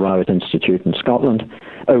out of the Rowett Institute in Scotland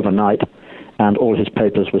overnight, and all his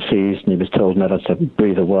papers were seized, and he was told never to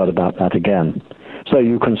breathe a word about that again. So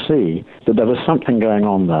you can see that there was something going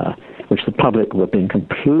on there which the public were being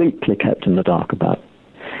completely kept in the dark about.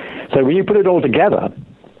 So when you put it all together,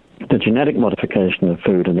 the genetic modification of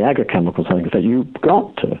food and the agrochemical things, that you've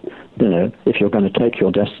got to, if you're going to take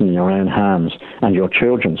your destiny in your own hands and your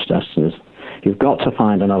children's destinies, you've got to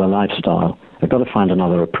find another lifestyle. You've got to find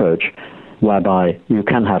another approach whereby you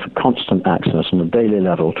can have constant access on a daily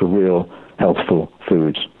level to real healthful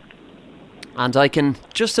foods. And I can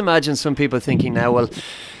just imagine some people thinking now, well,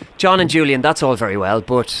 John and Julian, that's all very well,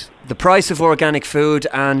 but the price of organic food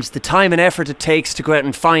and the time and effort it takes to go out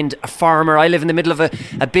and find a farmer. I live in the middle of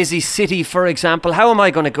a busy city, for example. How am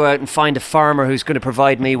I going to go out and find a farmer who's going to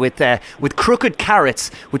provide me with crooked carrots,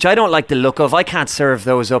 which I don't like the look of? I can't serve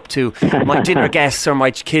those up to my dinner guests or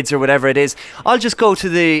my kids or whatever it is. I'll just go to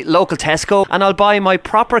the local Tesco and I'll buy my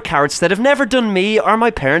proper carrots that have never done me or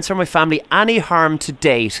my parents or my family any harm to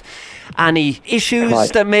date. Any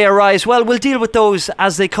issues that may arise, well, we'll deal with those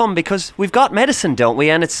as they come, because we've got medicine, don't we?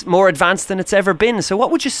 And it's more advanced than it's ever been. So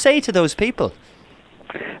what would you say to those people?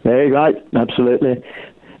 Very right, absolutely.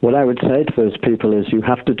 What I would say to those people is you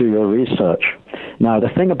have to do your research. Now, the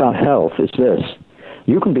thing about health is this.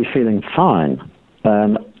 You can be feeling fine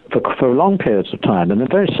for long periods of time, and then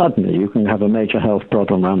very suddenly you can have a major health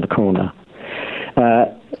problem around the corner.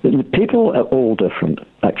 People are all different,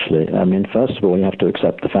 actually. I mean, first of all, you have to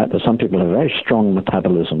accept the fact that some people have very strong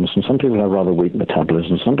metabolisms, and some people have rather weak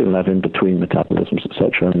metabolisms. Some people have in-between metabolisms,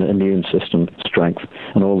 etc., and immune system strength,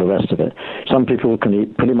 and all the rest of it. Some people can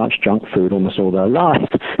eat pretty much junk food almost all their life.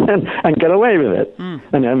 and get away with it.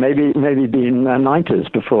 You know, maybe be in their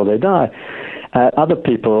 90s before they die. Other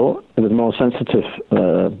people with more sensitive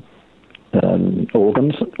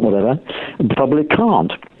organs, whatever, probably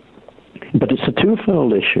can't. But it's a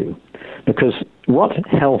twofold issue, because what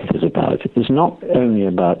health is about is not only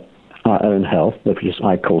about our own health, which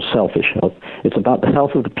I call selfish health. It's about the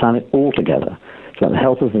health of the planet altogether. It's about the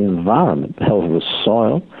health of the environment, the health of the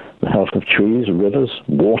soil, the health of trees, rivers,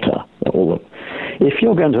 water, all of. If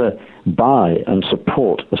you're going to buy and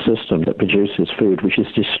support a system that produces food which is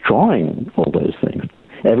destroying all those things,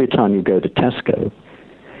 every time you go to Tesco,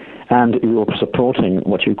 and you're supporting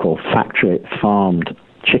what you call factory-farmed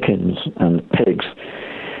chickens and pigs,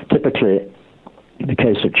 typically, in the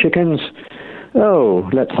case of chickens,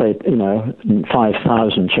 let's say,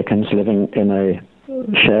 5,000 chickens living in a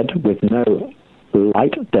shed with no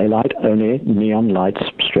daylight, only neon lights,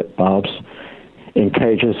 strip bulbs, in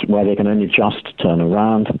cages where they can only just turn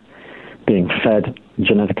around, being fed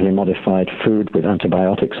genetically modified food with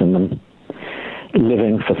antibiotics in them,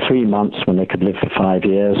 living for 3 months when they could live for 5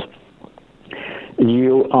 years.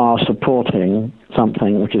 You are supporting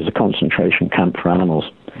something which is a concentration camp for animals.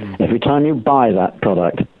 Every time you buy that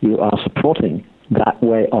product, you are supporting that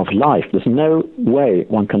way of life. There's no way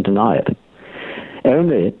one can deny it.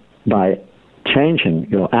 Only by changing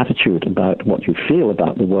your attitude about what you feel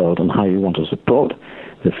about the world and how you want to support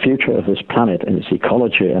the future of this planet and its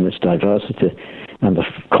ecology and its diversity and the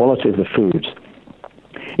quality of the foods.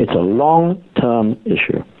 It's a long-term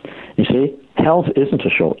issue. You see, health isn't a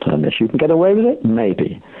short-term issue. You can get away with it?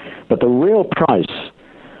 Maybe. But the real price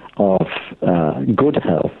of good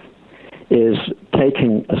health is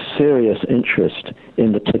taking a serious interest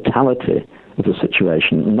in the totality of the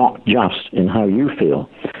situation, not just in how you feel.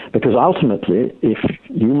 Because ultimately, if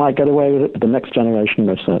you might get away with it, but the next generation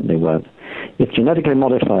most certainly won't. If genetically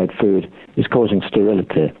modified food is causing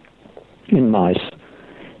sterility in mice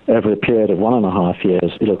over a period of 1.5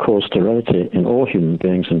 years, it'll cause sterility in all human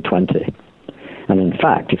beings in 20. And in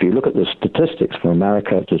fact, if you look at the statistics for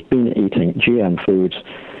America, it has been eating GM foods,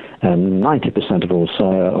 and 90% of all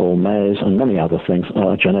soya, all maize, and many other things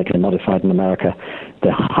are genetically modified in America.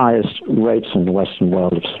 The highest rates in the Western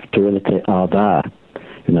world of sterility are there.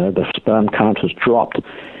 You know, the sperm count has dropped.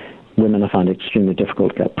 Women are finding it extremely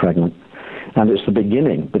difficult to get pregnant. And it's the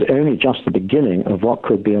beginning, but only just the beginning, of what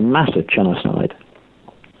could be a massive genocide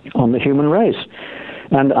on the human race.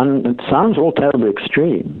 And it sounds all terribly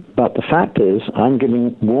extreme, but the fact is, I'm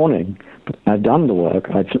giving warning. I've done the work,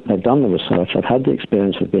 I've done the research, I've had the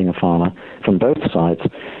experience of being a farmer from both sides,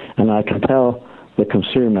 and I can tell the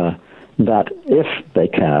consumer that if they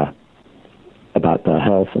care about their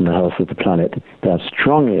health and the health of the planet, they're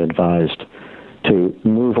strongly advised to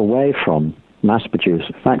move away from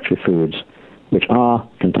mass-produced factory foods, which are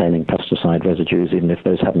containing pesticide residues, even if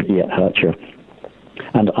those haven't yet hurt you,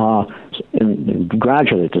 and are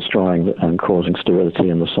gradually destroying and causing sterility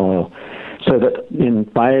in the soil. So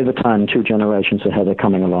that by the time 2 generations ahead are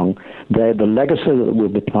coming along, the legacy that we'll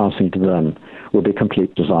be passing to them will be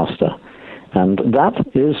complete disaster. And that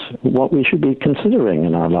is what we should be considering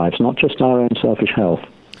in our lives, not just our own selfish health.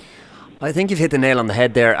 I think you've hit the nail on the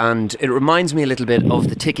head there, and it reminds me a little bit of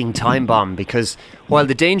the ticking time bomb, because while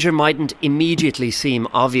the danger mightn't immediately seem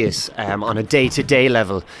obvious on a day-to-day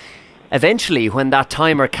level, eventually when that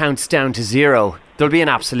timer counts down to 0, there'll be an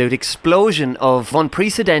absolute explosion of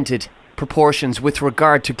unprecedented proportions with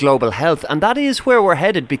regard to global health. And that is where we're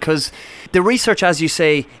headed, because the research, as you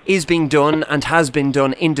say, is being done and has been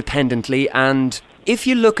done independently. And if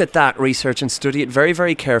you look at that research and study it very,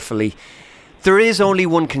 very carefully, there is only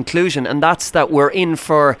one conclusion, and that's that we're in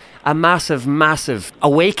for a massive, massive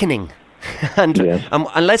awakening. and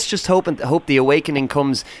let's just hope the awakening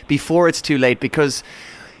comes before it's too late, because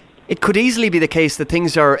it could easily be the case that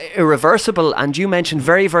things are irreversible. And you mentioned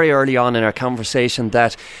very, very early on in our conversation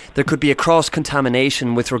that there could be a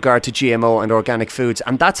cross-contamination with regard to GMO and organic foods.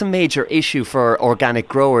 And that's a major issue for organic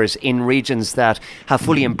growers in regions that have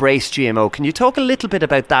fully embraced GMO. Can you talk a little bit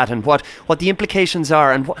about that and what the implications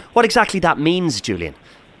are and what exactly that means, Julian?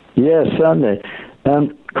 Yes, certainly.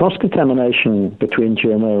 Cross-contamination between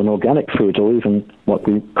GMO and organic foods, or even what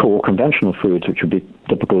we call conventional foods, which would be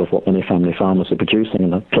typical of what many family farmers are producing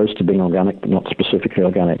and are close to being organic but not specifically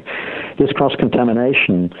organic. This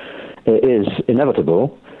cross-contamination is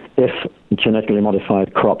inevitable if genetically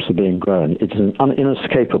modified crops are being grown. It's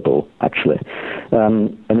inescapable, actually.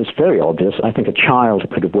 And it's very obvious. I think a child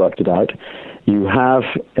could have worked it out. You have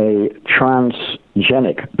a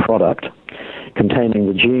transgenic product containing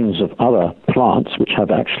the genes of other plants, which have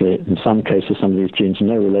actually, in some cases, some of these genes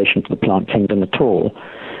no relation to the plant kingdom at all,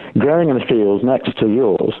 growing in a field next to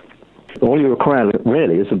yours. All you require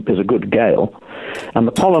really is a good gale, and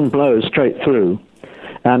the pollen blows straight through,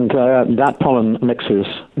 and that pollen mixes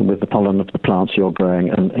with the pollen of the plants you're growing,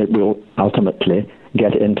 and it will ultimately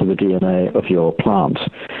get into the DNA of your plants.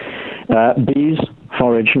 Bees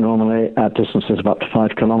forage normally at distances of up to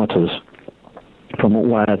 5 kilometers from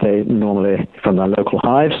where they normally, from their local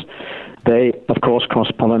hives. They, of course,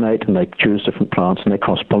 cross-pollinate, and they choose different plants, and they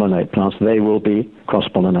cross-pollinate plants. They will be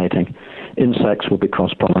cross-pollinating. Insects will be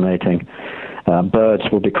cross-pollinating. Birds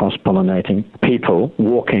will be cross-pollinating. People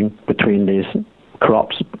walking between these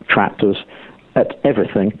crops, tractors,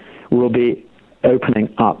 everything will be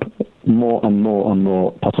opening up more and more and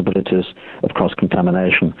more possibilities of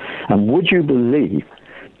cross-contamination. And would you believe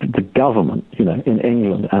that the government, in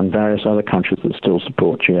England and various other countries that still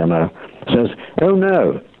support GMO, says, oh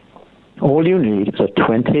no, all you need is a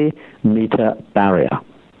 20-meter barrier,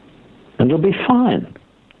 and you'll be fine.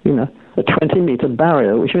 A 20-meter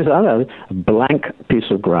barrier, which is, I don't know, a blank piece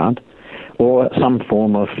of ground or some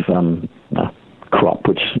form of crop,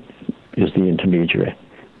 which is the intermediary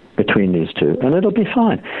between these two, and it'll be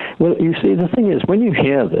fine. Well, you see, the thing is, when you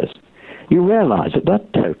hear this, you realize that that's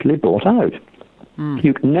totally bought out.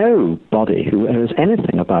 Nobody who knows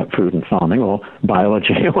anything about food and farming or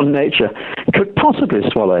biology or nature could possibly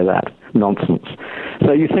swallow that nonsense.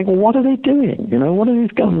 So you think, well, what are they doing? What are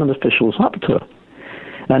these government officials up to?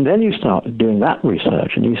 And then you start doing that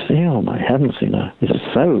research, and you see, oh my heavens, this is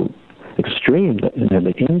so extreme that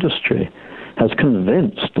the industry has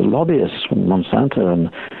convinced the lobbyists from Monsanto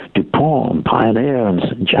and DuPont and Pioneer and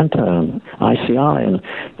Syngenta and ICI, and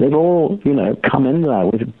they've all, come in there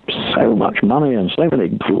with so much money and so many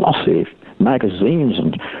glossy magazines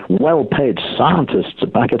and well-paid scientists to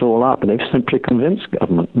back it all up, and they've simply convinced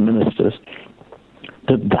government ministers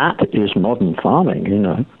that is modern farming,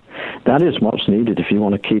 That is what's needed if you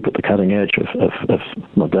want to keep at the cutting edge of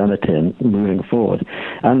modernity and moving forward.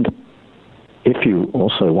 And if you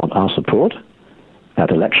also want our support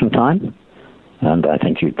at election time, and I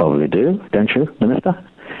think you probably do, don't you, Minister?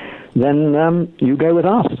 Then you go with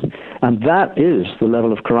us. And that is the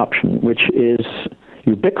level of corruption which is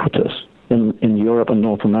ubiquitous in Europe and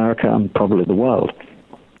North America and probably the world.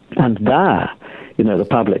 And there, the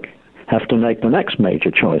public have to make the next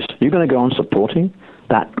major choice. You're going to go on supporting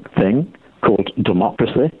that thing called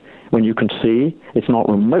democracy when you can see it's not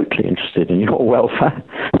remotely interested in your welfare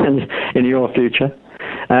and in your future?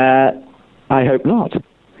 I hope not.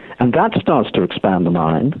 And that starts to expand the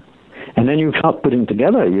mind. And then you start putting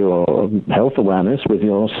together your health awareness with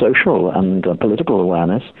your social and political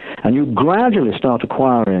awareness, and you gradually start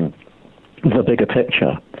acquiring the bigger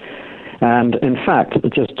picture. And in fact,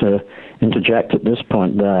 just to interject at this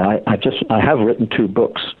point there, I have written 2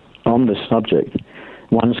 books on this subject.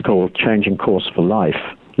 One's called Changing Course for Life,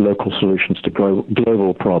 Local Solutions to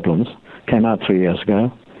Global Problems, came out 3 years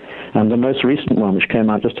ago. And the most recent one, which came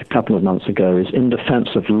out just a couple of months ago, is In Defense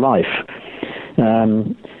of Life,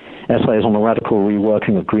 essays on the radical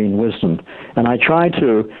reworking of green wisdom. And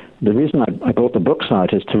the reason I brought the books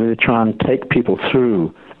out is to really try and take people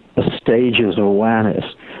through the stages of awareness.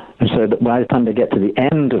 And so that by the time they get to the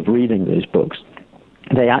end of reading these books,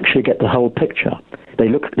 they actually get the whole picture. They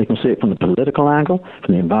can see it from the political angle,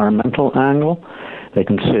 from the environmental angle. They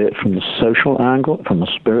can see it from the social angle, from the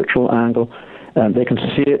spiritual angle. They can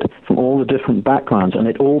see it from all the different backgrounds, and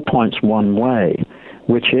it all points one way,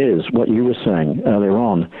 which is what you were saying earlier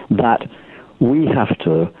on, that we have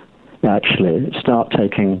to actually start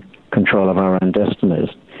taking control of our own destinies.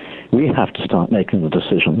 We have to start making the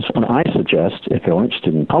decisions. And I suggest, if you're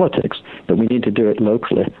interested in politics, that we need to do it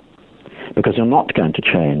locally, because you're not going to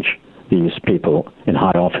change these people in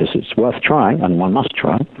high office. It's worth trying, and one must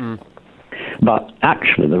try. But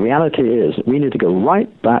actually, the reality is that we need to go right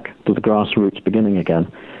back to the grassroots beginning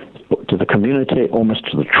again, to the community, almost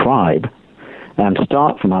to the tribe, and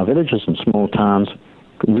start from our villages and small towns,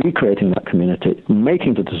 recreating that community,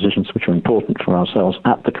 making the decisions which are important for ourselves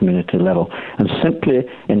at the community level, and simply,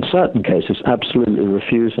 in certain cases, absolutely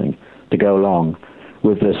refusing to go along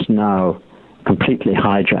with this now completely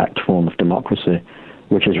hijacked form of democracy,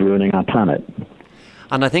 which is ruining our planet.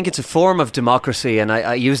 And I think it's a form of democracy, and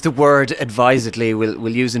I use the word advisedly, we'll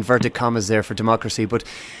use inverted commas there for democracy, but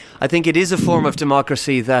I think it is a form of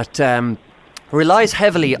democracy that relies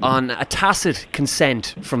heavily on a tacit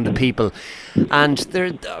consent from the people. And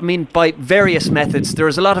by various methods, there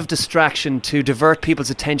is a lot of distraction to divert people's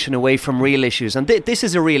attention away from real issues. And this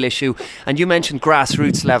is a real issue, and you mentioned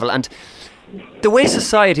grassroots level. And the way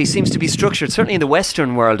society seems to be structured, certainly in the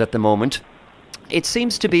Western world at the moment, it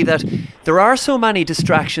seems to be that there are so many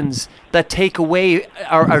distractions that take away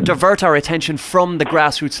or divert our attention from the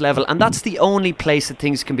grassroots level, and that's the only place that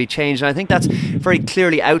things can be changed. And I think that's very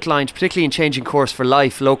clearly outlined, particularly in Changing Course for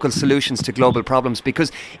Life, Local Solutions to Global Problems,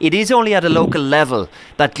 because it is only at a local level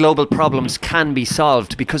that global problems can be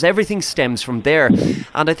solved, because everything stems from there.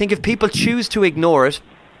 And I think if people choose to ignore it,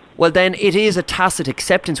 well, then it is a tacit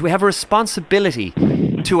acceptance. We have a responsibility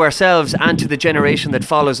to ourselves and to the generation that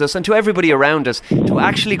follows us and to everybody around us to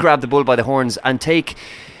actually grab the bull by the horns and take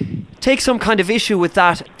some kind of issue with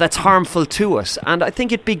that's harmful to us. And I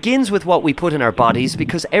think it begins with what we put in our bodies,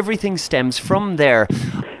 because everything stems from there.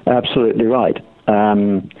 Absolutely right.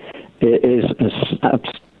 It is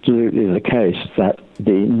absolutely the case that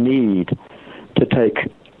the need to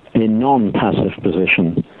take a non-passive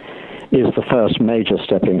position is the first major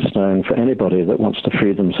stepping stone for anybody that wants to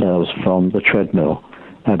free themselves from the treadmill.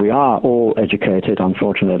 And we are all educated,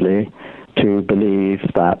 unfortunately, to believe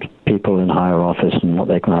that people in higher office and what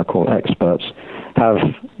they can now call experts have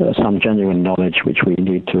some genuine knowledge which we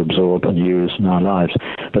need to absorb and use in our lives.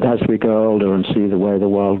 But as we grow older and see the way the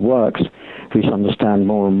world works, we understand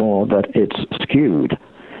more and more that it's skewed.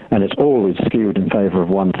 And it's always skewed in favor of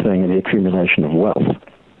one thing, the accumulation of wealth.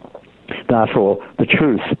 Therefore, the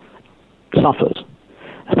truth suffers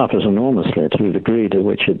enormously to the degree to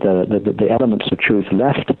which the elements of truth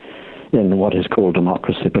left in what is called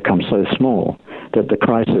democracy become so small that the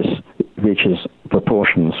crisis reaches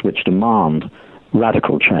proportions which demand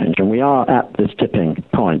radical change. And we are at this tipping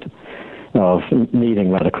point of needing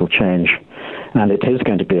radical change. And it is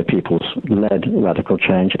going to be a people's-led radical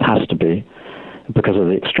change. It has to be, because of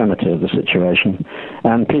the extremity of the situation.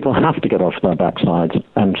 And people have to get off their backsides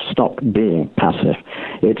and stop being passive.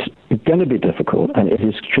 It's going to be difficult, and it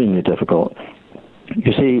is extremely difficult.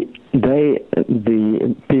 You see,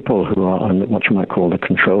 the people who are on what you might call the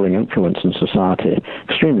controlling influence in society,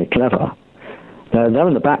 extremely clever. They're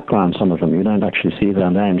in the background, some of them. You don't actually see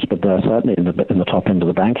their names, but they're certainly in the top end of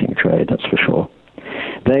the banking trade, that's for sure.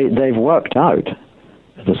 They've worked out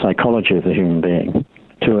the psychology of the human being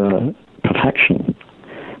to a perfection.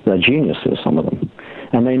 They're geniuses, some of them.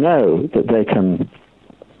 And they know that they can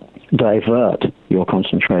divert your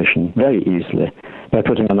concentration very easily by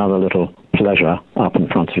putting another little pleasure up in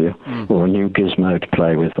front of you, or a new gizmo to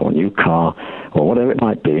play with, or a new car, or whatever it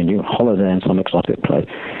might be, a new holiday in some exotic place.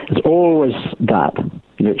 It's always that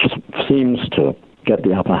which seems to get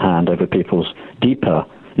the upper hand over people's deeper,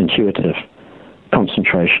 intuitive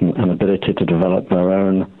concentration and ability to develop their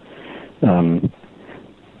own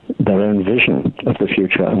vision of the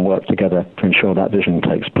future and work together to ensure that vision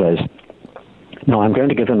takes place. Now, I'm going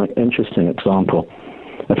to give an interesting example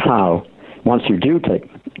of how, once you do take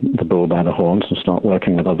the bull by the horns and start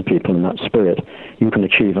working with other people in that spirit, you can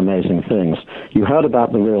achieve amazing things. You heard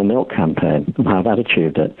about the Real Milk campaign and how that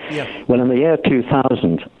achieved it. Yeah. Well, in the year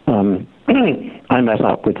 2000, I met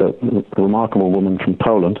up with a remarkable woman from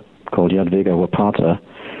Poland called Jadwiga Łopata,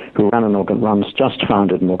 who just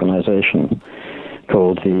founded an organization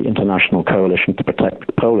called the International Coalition to Protect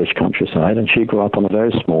the Polish Countryside, and she grew up on a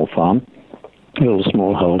very small farm, a little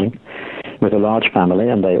small holding, with a large family,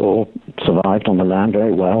 and they all survived on the land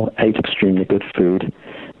very well, ate extremely good food,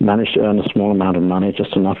 managed to earn a small amount of money,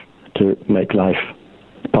 just enough to make life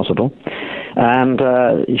possible. And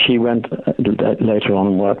she went later on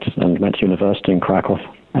and worked and went to university in Krakow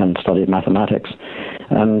and studied mathematics,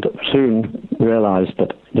 and soon realized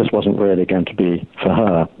that this wasn't really going to be for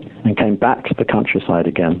her, and came back to the countryside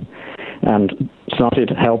again and started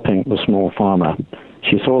helping the small farmer.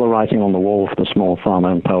 She saw the writing on the wall for the small farmer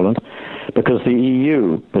in Poland, because the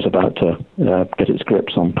EU was about to get its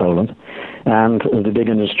grips on Poland, and the big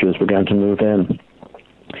industries were going to move in.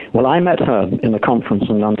 Well, I met her in a conference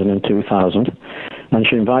in London in 2000, and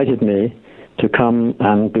she invited me to come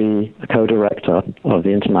and be the co-director of the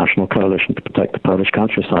International Coalition to Protect the Polish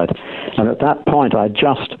Countryside. And at that point, I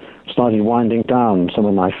just started winding down some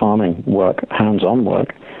of my farming work, hands-on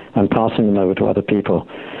work, and passing them over to other people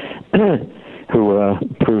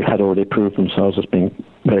who had already proved themselves as being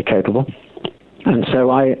very capable. And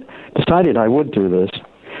so I decided I would do this.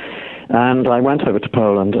 And I went over to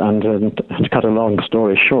Poland, and to cut a long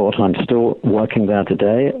story short, I'm still working there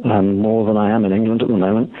today, more than I am in England at the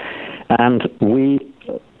moment. And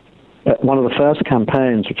one of the first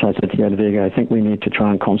campaigns, which I said to Jadwiga, I think we need to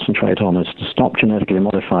try and concentrate on, is to stop genetically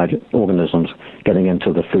modified organisms getting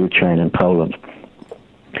into the food chain in Poland.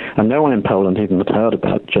 And no one in Poland even had heard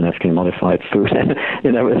about genetically modified food.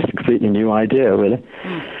 It was a completely new idea, really.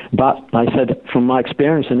 But I said, from my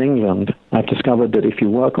experience in England, I've discovered that if you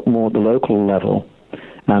work more at the local level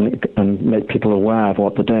and make people aware of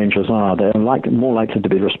what the dangers are. They're more likely to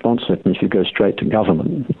be responsive than if you go straight to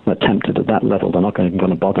government, attempted at that level. They're not even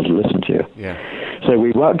going to bother to listen to you. Yeah. So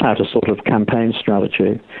we worked out a sort of campaign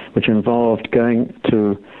strategy which involved going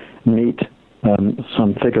to meet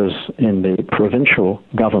some figures in the provincial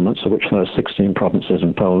governments, of which there are 16 provinces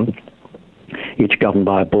in Poland, each governed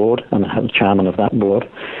by a board and had a chairman of that board.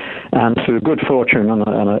 And through good fortune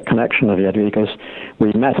and a connection of Jadwiga's,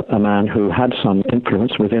 we met a man who had some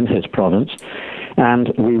influence within his province,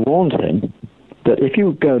 and we warned him that if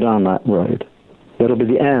you go down that road, it'll be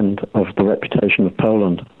the end of the reputation of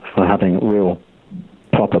Poland for having real,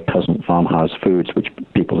 proper peasant farmhouse foods, which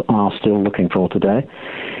people are still looking for today.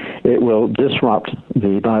 It will disrupt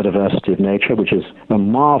the biodiversity of nature, which is a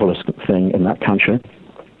marvelous thing in that country.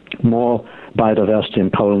 More biodiversity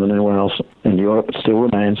in Poland than anywhere else in Europe. It still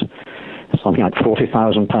remains. Something like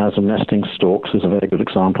 40,000 pairs of nesting storks is a very good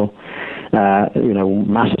example.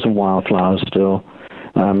 Masses of wildflowers still.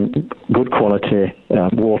 Good quality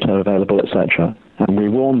water available, etc. And we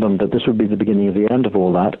warned them that this would be the beginning of the end of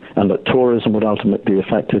all that, and that tourism would ultimately be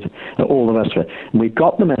affected, and all the rest of it. And we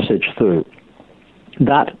got the message through.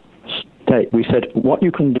 That state, we said, what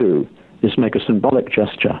you can do is make a symbolic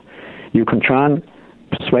gesture. You can try and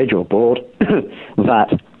persuade your board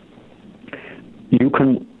that you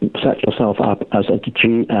can set yourself up as a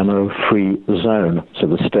GMO-free zone. So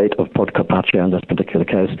the state of Podkarpacia in this particular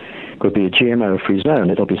case could be a GMO-free zone.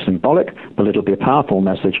 It'll be symbolic, but it'll be a powerful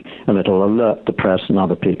message, and it'll alert the press and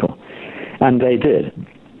other people. And they did.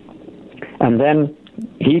 And then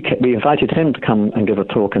we invited him to come and give a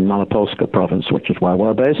talk in Malopolska province, which is where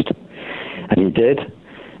we're based. And he did.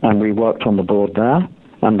 And we worked on the board there,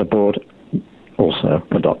 and the board also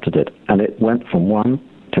adopted it. And it went from one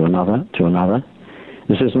to another to another.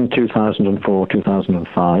 This is in 2004,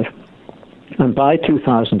 2005. And by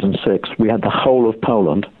 2006, we had the whole of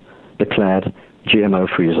Poland declared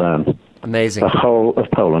GMO-free zone. Amazing. The whole of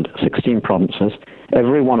Poland, 16 provinces.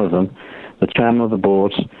 Every one of them, the chairman of the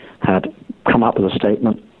boards had come up with a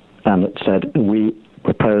statement and it said, we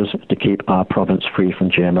propose to keep our province free from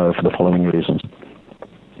GMO for the following reasons.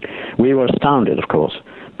 We were astounded, of course,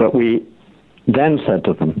 but we then said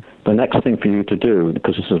to them, the next thing for you to do,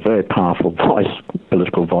 because this is a very powerful voice,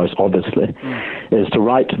 political voice, obviously, is to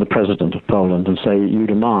write to the president of Poland and say you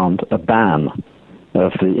demand a ban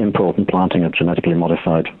of the import and planting of genetically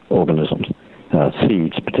modified organisms,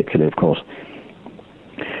 seeds particularly, of course.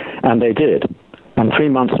 And they did. And 3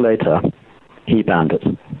 months later, he banned it.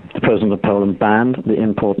 The president of Poland banned the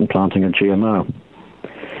import and planting of GMO.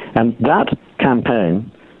 And that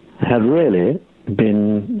campaign had really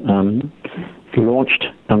been launched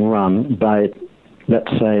and run by,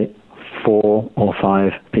 let's say, 4 or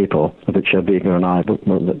 5 people, of which Jadwiga and I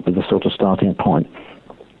were the sort of starting point.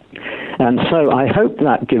 And so I hope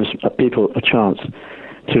that gives people a chance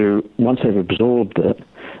to, once they've absorbed it,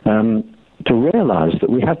 to realize that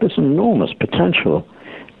we have this enormous potential.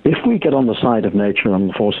 If we get on the side of nature and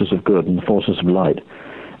the forces of good and the forces of light,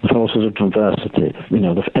 the forces of diversity,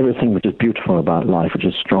 everything which is beautiful about life, which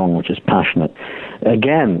is strong, which is passionate.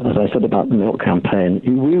 Again, as I said about the milk campaign,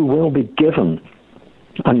 we will be given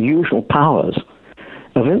unusual powers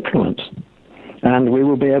of influence, and we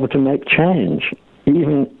will be able to make change,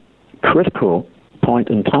 even critical point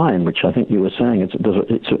in time, which I think you were saying,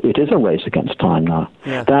 it is a race against time now.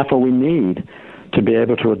 Yeah. Therefore, we need to be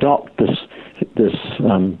able to adopt this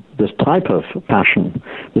type of passion,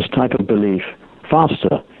 this type of belief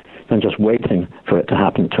faster than just waiting for it to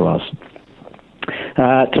happen to us.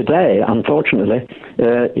 Today, unfortunately,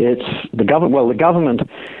 it's the government. Well, the government,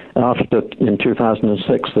 in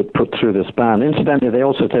 2006, that put through this ban. Incidentally, they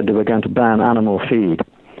also said they were going to ban animal feed,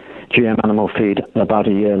 GM animal feed, about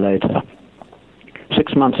a year later.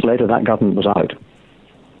 6 months later, that government was out.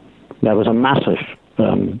 There was a massive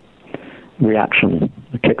reaction,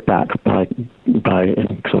 a kickback by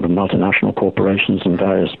sort of multinational corporations and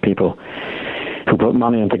various people who put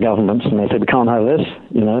money into governments, and they said, we can't have this,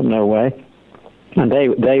 no way. And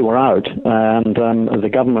they were out, and the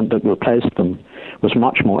government that replaced them was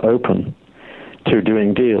much more open to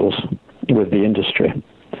doing deals with the industry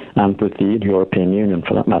and with the European Union,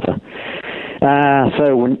 for that matter.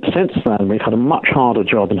 Since then, we've had a much harder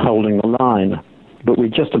job in holding the line, but we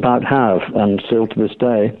just about have, and still to this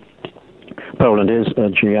day, Poland is a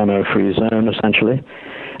GMO-free zone, essentially,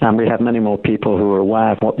 and we have many more people who are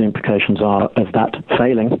aware of what the implications are of that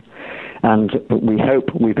failing, and we hope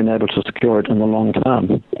we've been able to secure it in the long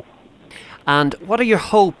term. And what are your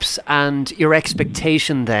hopes and your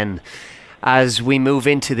expectation then as we move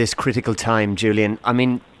into this critical time, Julian? I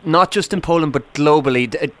mean, not just in Poland, but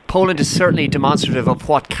globally. Poland is certainly demonstrative of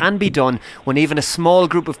what can be done when even a small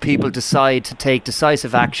group of people decide to take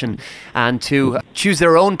decisive action and to choose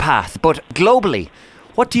their own path. But globally,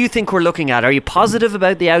 what do you think we're looking at? Are you positive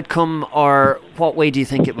about the outcome, or what way do you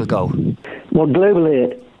think it will go? Well,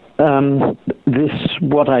 globally,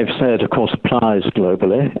 what I've said, of course, applies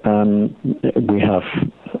globally. We have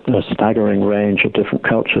a staggering range of different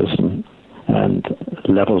cultures and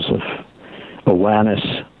levels of awareness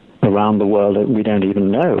around the world that we don't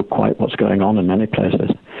even know quite what's going on in many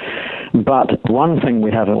places. But one thing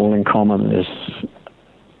we have all in common is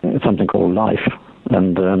something called life.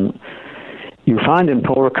 And you find in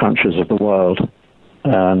poorer countries of the world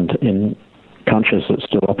and in countries that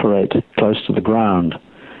still operate close to the ground,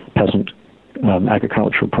 peasant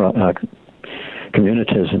agricultural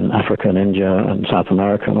communities in Africa and India and South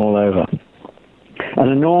America and all over, an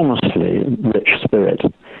enormously rich spirit,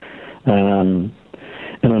 an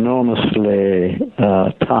enormously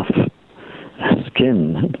tough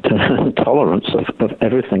skin, tolerance of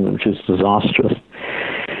everything which is disastrous.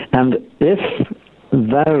 And if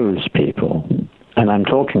those people, and I'm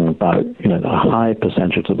talking about a high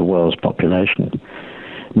percentage of the world's population,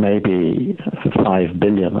 maybe 5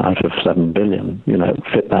 billion out of 7 billion,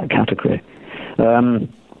 fit that category.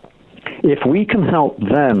 If we can help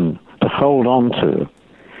them to hold on to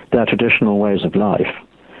their traditional ways of life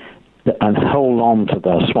and hold on to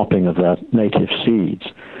their swapping of their native seeds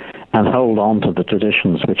and hold on to the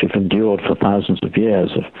traditions which have endured for thousands of years,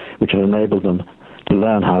 which have enabled them to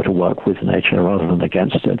learn how to work with nature rather than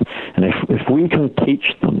against it. And if we can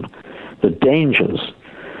teach them the dangers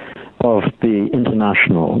of the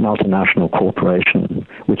international, multinational corporation,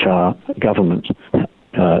 which are governments,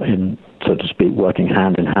 in, so to speak, working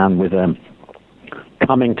hand in hand with them,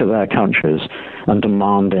 coming to their countries and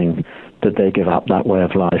demanding that they give up that way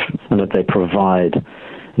of life and that they provide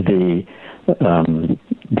the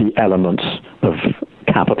elements of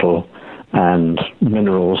capital and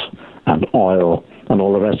minerals and oil and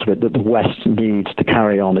all the rest of it that the West needs to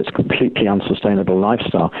carry on its completely unsustainable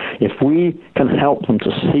lifestyle. If we can help them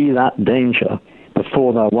to see that danger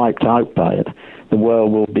before they're wiped out by it, the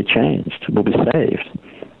world will be changed, will be saved.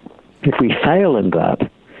 If we fail in that,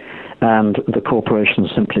 and the corporations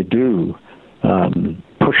simply do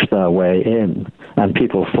push their way in, and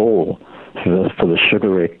people fall for the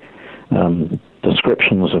sugary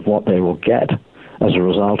descriptions of what they will get as a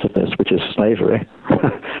result of this, which is slavery,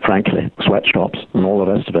 frankly, sweatshops and all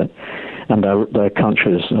the rest of it, and their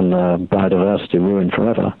countries and their biodiversity ruined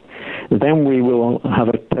forever, then we will have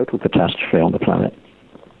a total catastrophe on the planet.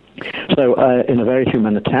 So in a very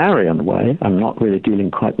humanitarian way, I'm not really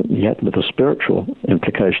dealing quite yet with the spiritual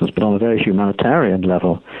implications, but on a very humanitarian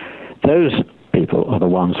level, those people are the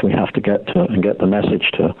ones we have to get to and get the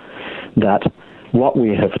message to, that what we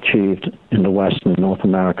have achieved in the West and in North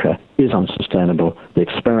America is unsustainable. The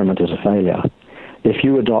experiment is a failure. If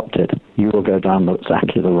you adopt it, you will go down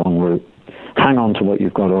exactly the wrong route. Hang on to what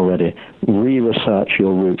you've got already. Re-research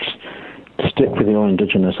your roots. Stick with your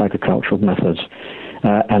indigenous agricultural methods.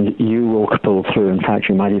 And you will pull through. In fact,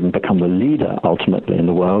 you might even become the leader ultimately in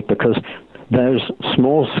the world, because those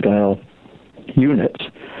small-scale units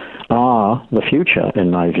are the future,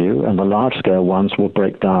 in my view, and the large-scale ones will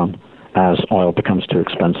break down as oil becomes too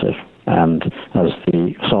expensive and as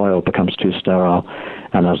the soil becomes too sterile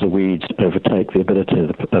and as the weeds overtake the ability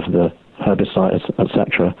of the herbicides,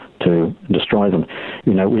 etc., to destroy them.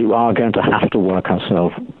 We are going to have to work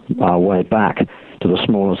our way back to the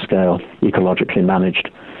smaller scale, ecologically managed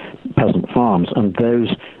peasant farms. And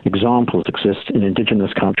those examples exist in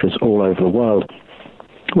indigenous countries all over the world.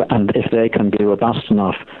 And if they can be robust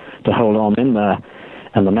enough to hold on in there,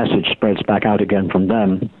 and the message spreads back out again from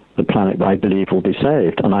them, the planet, I believe, will be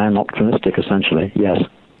saved. And I am optimistic, essentially, yes.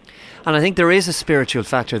 And I think there is a spiritual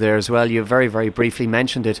factor there as well. You very, very briefly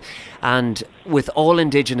mentioned it. And with all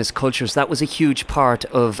indigenous cultures, that was a huge part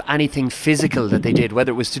of anything physical that they did,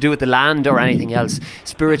 whether it was to do with the land or anything else.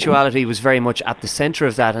 Spirituality was very much at the centre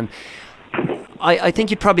of that. And I think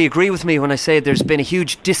you'd probably agree with me when I say there's been a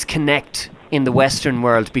huge disconnect in the Western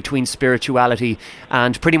world between spirituality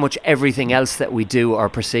and pretty much everything else that we do or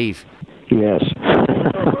perceive. Yes.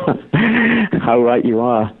 How right you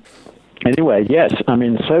are. Anyway, yes, I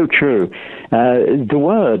mean, so true. The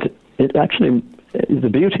word, it actually, the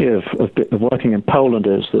beauty of working in Poland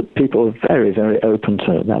is that people are very, very open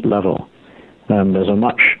to that level. There's a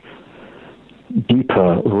much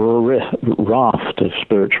deeper raft of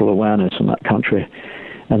spiritual awareness in that country.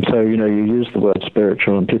 And so, you use the word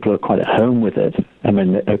spiritual and people are quite at home with it. I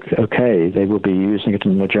mean, okay, they will be using it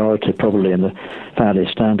in the majority, probably in the fairly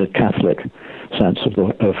standard Catholic sense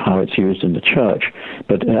of how it's used in the church.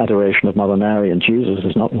 But adoration of Mother Mary and Jesus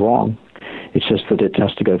is not wrong. It's just that it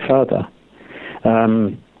has to go further.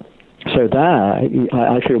 So there,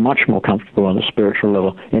 I feel much more comfortable on a spiritual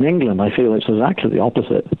level. In England, I feel it's exactly the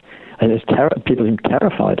opposite. And people seem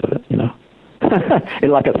terrified of it,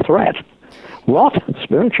 It's like a threat. What?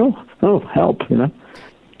 Spiritual? Oh, help,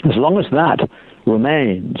 As long as that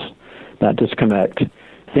remains, that disconnect,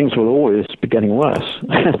 things will always be getting worse.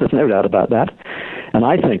 There's no doubt about that. And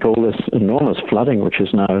I think all this enormous flooding, which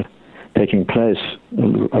is now taking place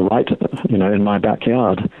right, in my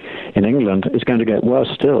backyard in England, is going to get worse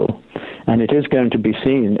still. And it is going to be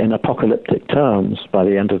seen in apocalyptic terms by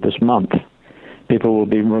the end of this month. People will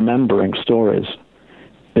be remembering stories,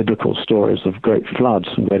 biblical stories of great floods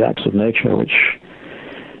and great acts of nature which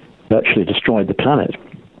virtually destroyed the planet.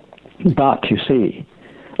 But you see,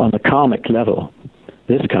 on the karmic level,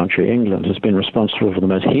 this country, England, has been responsible for the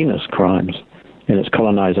most heinous crimes in its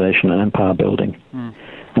colonization and empire building.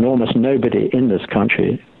 And almost nobody in this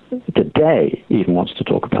country today even wants to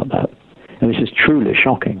talk about that. And this is truly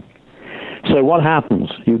shocking. So what happens?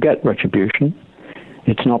 You get retribution.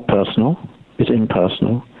 It's not personal. It's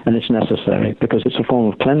impersonal. And it's necessary because it's a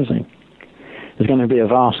form of cleansing. There's going to be a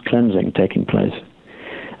vast cleansing taking place.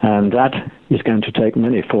 And that is going to take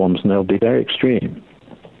many forms, and they'll be very extreme,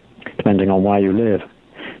 depending on where you live.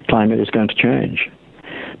 Climate is going to change.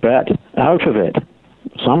 But out of it,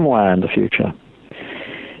 somewhere in the future,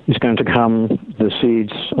 is going to come the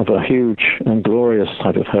seeds of a huge and glorious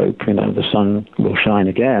type of hope. The sun will shine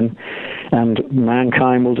again, and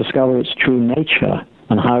mankind will discover its true nature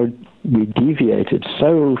and how we deviated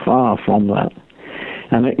so far from that.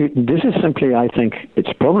 And this is simply, I think,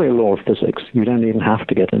 it's probably a law of physics. You don't even have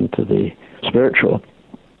to get into the spiritual.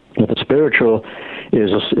 But the spiritual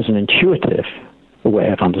is an intuitive way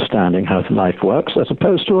of understanding how life works, as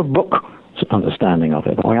opposed to a book understanding of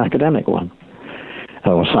it, or an academic one,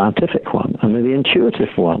 or a scientific one. And the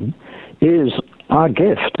intuitive one is our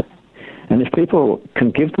gift. And if people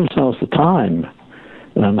can give themselves the time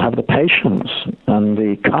and have the patience and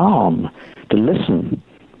the calm to listen,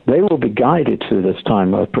 they will be guided through this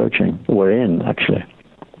time we're in, actually.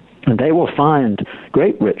 And they will find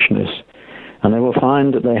great richness, and they will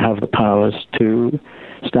find that they have the powers to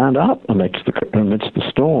stand up amidst the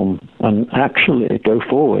storm and actually go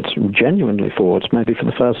forwards, genuinely forwards, maybe for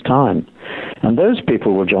the first time. And those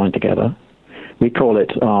people will join together. We call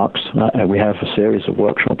it ARCs. We have a series of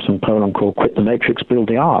workshops in Poland called Quit the Matrix, Build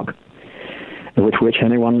the Ark, with which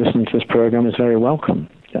anyone listening to this program is very welcome.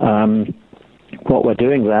 What we're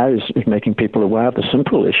doing there is making people aware of the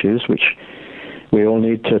simple issues which we all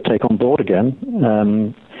need to take on board again,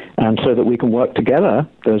 and so that we can work together,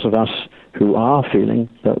 those of us who are feeling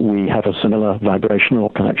that we have a similar vibrational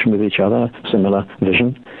connection with each other, similar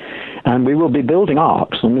vision. And we will be building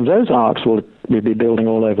arcs, and those arcs we'll be building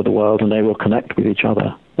all over the world, and they will connect with each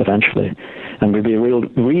other eventually. And we'll be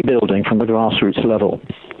rebuilding from the grassroots level.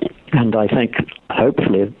 And I think,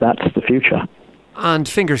 hopefully, that's the future. And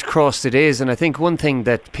fingers crossed it is. And I think one thing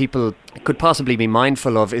that people could possibly be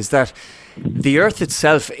mindful of is that the Earth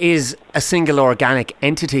itself is a single organic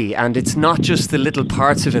entity, and it's not just the little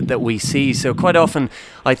parts of it that we see. So quite often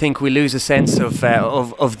I think we lose a sense of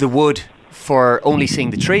the wood for only seeing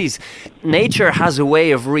the trees. Nature has a way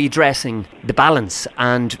of redressing the balance,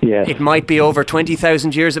 and it might be over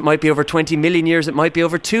 20,000 years, it might be over 20 million years, it might be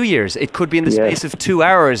over 2 years, it could be in the space of 2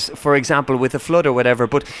 hours, for example, with a flood or whatever.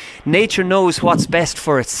 But nature knows what's best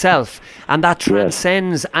for itself, and that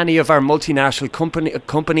transcends any of our multinational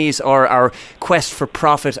companies or our quest for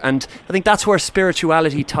profit. And I think that's where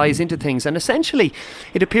spirituality ties into things. And essentially,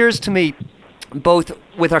 it appears to me, both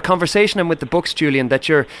with our conversation and with the books, Julian, that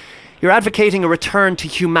you're advocating a return to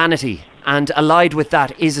humanity, and allied with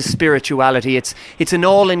that is a spirituality. It's an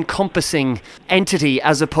all-encompassing entity,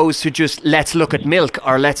 as opposed to just let's look at milk,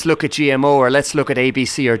 or let's look at GMO, or let's look at A, B,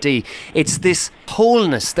 C or D. It's this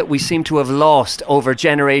wholeness that we seem to have lost over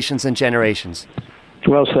generations and generations.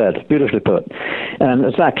 Well said, beautifully put. And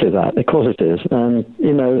exactly that, of course it is. And,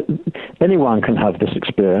 anyone can have this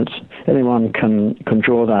experience. Anyone can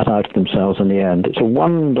draw that out of themselves in the end. It's a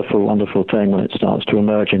wonderful, wonderful thing when it starts to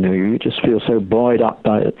emerge in you. You just feel so buoyed up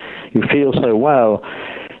by it. You feel so well,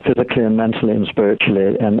 physically and mentally and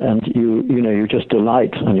spiritually. And you just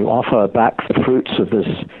delight, and you offer back the fruits of this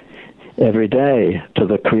every day to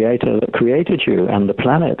the Creator that created you and the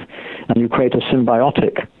planet. And you create a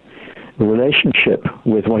symbiotic relationship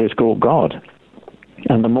with what is called God.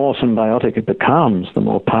 And the more symbiotic it becomes, the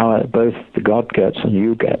more power both the God gets and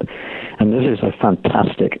you get. And this is a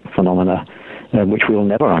fantastic phenomena, which we'll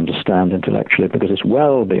never understand intellectually because it's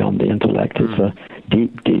well beyond the intellect. It's a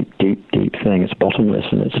deep, deep, deep, deep thing. It's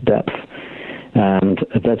bottomless in its depth. And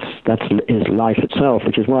that is life itself,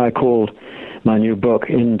 which is why I called my new book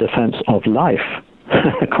In Defense of Life,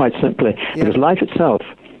 quite simply. Yeah. Because life itself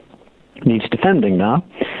needs defending now,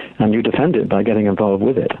 and you defend it by getting involved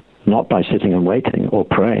with it, not by sitting and waiting or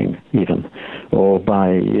praying even, or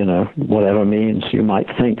by, whatever means you might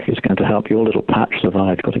think is going to help your little patch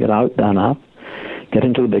survive. You've got to get out there now, get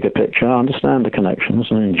into the bigger picture, understand the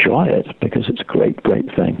connections, and enjoy it, because it's a great, great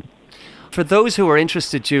thing. For those who are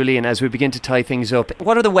interested, Julian, as we begin to tie things up,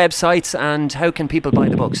 what are the websites and how can people buy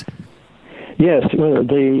the books? Yes, well,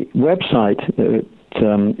 the website is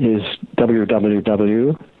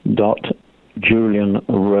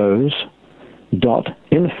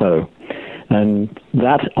www.julianrose.info. And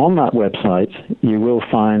on that website, you will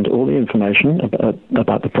find all the information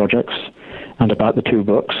about the projects and about the two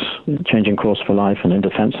books, Changing Course for Life and In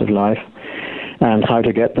Defense of Life, and how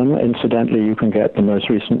to get them. Incidentally, you can get the most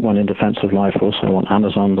recent one, In Defense of Life, also on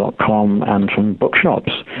Amazon.com and from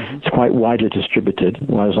bookshops. Mm-hmm. It's quite widely distributed,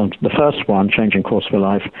 whereas on the first one, Changing Course for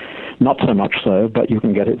Life, not so much so, but you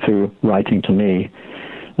can get it through writing to me,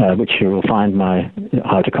 which you will find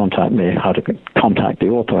how to contact me, how to contact the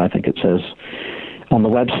author, I think it says, on the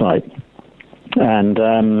website. And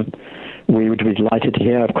we would be delighted to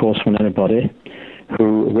hear, of course, from anybody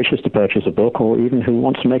who wishes to purchase a book or even who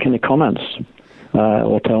wants to make any comments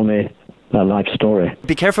or tell me their life story.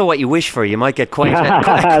 Be careful what you wish for. You might get quite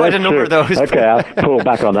a number of those. Okay, I'll pull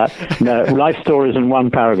back on that. No, life stories in one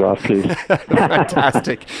paragraph, please.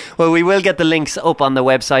 Fantastic. Well, we will get the links up on the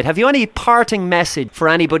website. Have you any parting message for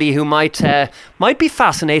anybody who might be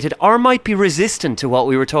fascinated or might be resistant to what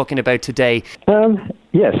we were talking about today?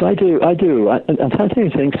 Yes, I do. I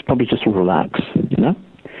think it's probably just relax,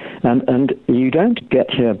 And you don't get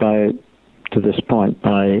here to this point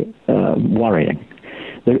by worrying.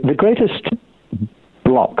 The greatest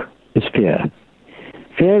block is fear.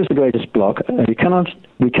 Fear is the greatest block. We cannot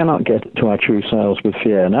get to our true selves with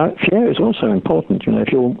fear. Now, fear is also important. If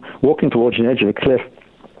you're walking towards the edge of a cliff,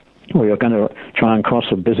 or you're going to try and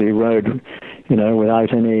cross a busy road,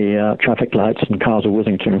 without any traffic lights and cars are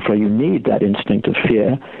whizzing to and fro, you need that instinct of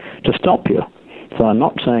fear to stop you. So I'm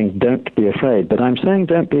not saying don't be afraid, but I'm saying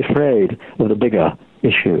don't be afraid of the bigger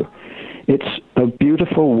issue. It's a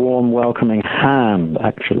beautiful, warm, welcoming hand,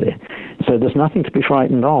 actually. So there's nothing to be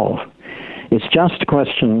frightened of. It's just a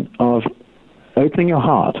question of opening your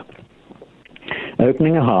heart,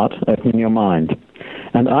 opening your mind.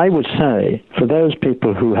 And I would say, for those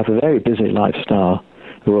people who have a very busy lifestyle,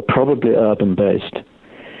 who are probably urban-based,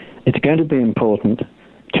 it's going to be important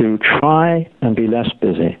to try and be less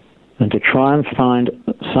busy, and to try and find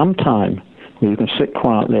some time where you can sit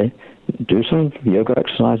quietly, do some yoga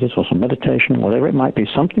exercises or some meditation, whatever it might be,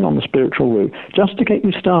 something on the spiritual route, just to get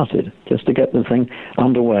you started, just to get the thing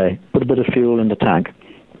underway, put a bit of fuel in the tank.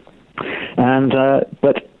 And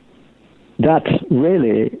but that's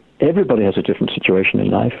really, everybody has a different situation in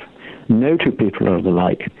life. No two people are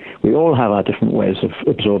alike. We all have our different ways of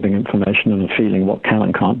absorbing information and feeling what can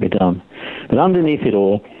and can't be done. But underneath it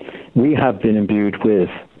all, we have been imbued with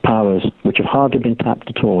powers which have hardly been tapped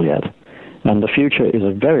at all yet. And the future is a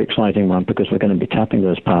very exciting one because we're going to be tapping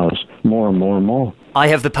those powers more and more and more. I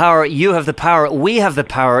have the power, you have the power, we have the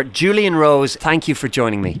power. Julian Rose, thank you for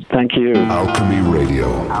joining me. Thank you. Alchemy Radio.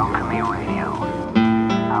 Alchemy Radio.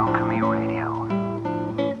 Alchemy Radio.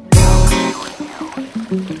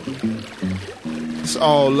 It's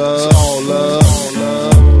all love. It's all love. All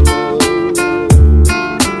love.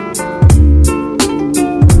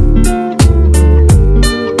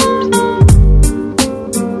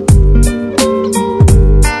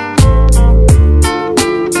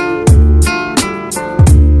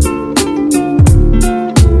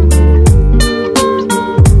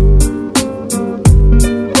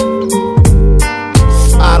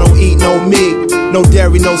 No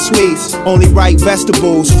dairy, no sweets, only ripe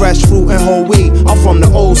vegetables, fresh fruit and whole wheat. I'm from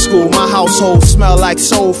the old school, my household smell like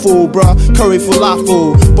soul food, bruh. Curry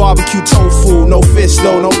falafel, barbecue tofu, no fish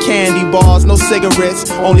though, no candy bars, no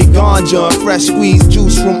cigarettes, only ganja, fresh squeezed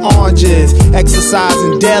juice from oranges.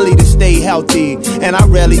 Exercising daily to stay healthy, and I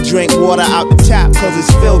rarely drink water out the tap cause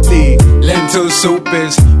it's filthy. Lentil soup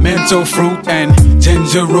is mental fruit, and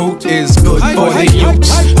ginger root is good for the youth.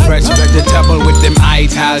 Fresh vegetable with them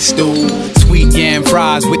ital stew. sweet yam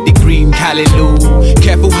fries with the green callaloo.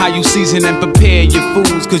 Careful how you season and prepare your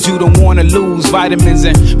foods, cause you don't wanna lose vitamins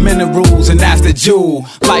and minerals, and that's the jewel.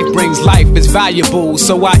 Life brings life, it's valuable,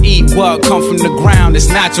 so I eat what come from the ground, it's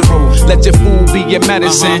natural. Let your food be your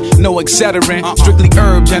medicine, no accelerant. Strictly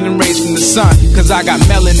herb generates from the sun, cause I got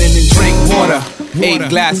melanin and drink water. 8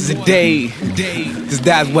 glasses a day, cause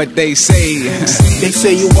that's what they say. They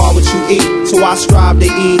say you are what you eat, so I strive to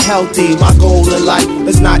eat healthy. My goal in life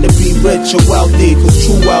is not to be rich or wealthy, cause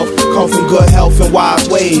true wealth comes from good health and wise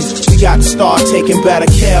ways. We got to start taking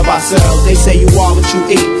better care of ourselves. They say you are what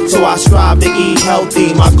you eat, so I strive to eat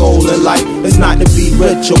healthy. My goal in life is not to be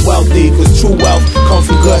rich or wealthy, cause true wealth comes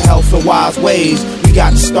from good health and wise ways. We got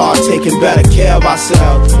to start taking better care of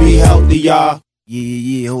ourselves. Be healthy, y'all.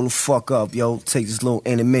 Yeah, hold the fuck up, yo. Take this little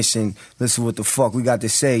intermission. Listen what the fuck we got to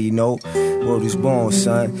say, you know. World is born,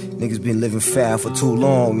 son. Niggas been living fast for too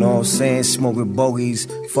long, know what I'm saying? Smoking bogeys,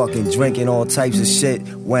 fucking drinking all types of shit,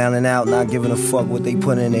 wailing out, not giving a fuck what they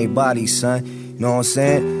put in their bodies, son. You know what I'm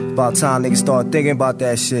saying? About time niggas start thinking about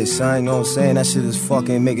that shit, son. You know what I'm saying? That shit is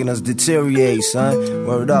fucking making us deteriorate, son.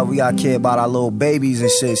 Word up, we gotta care about our little babies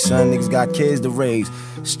and shit, son. Niggas got kids to raise.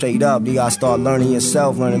 Straight up, you gotta start learning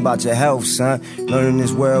yourself, learning about your health, son. Learning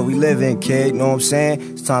this world we live in, kid, you know what I'm saying?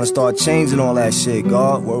 It's time to start changing all that shit,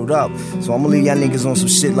 God. Word up. So I'ma leave y'all niggas on some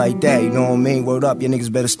shit like that, you know what I mean? Word up, y'all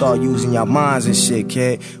niggas better start using your minds and shit,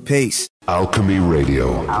 kid. Peace. Alchemy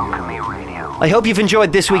Radio. I hope you've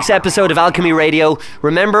enjoyed this week's episode of Alchemy Radio.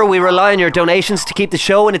 Remember, we rely on your donations to keep the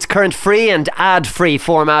show in its current free and ad-free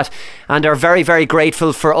format, and are very, very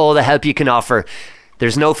grateful for all the help you can offer.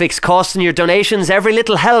 There's no fixed cost in your donations. Every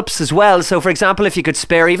little helps as well. So, for example, if you could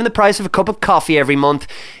spare even the price of a cup of coffee every month,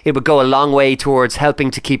 it would go a long way towards helping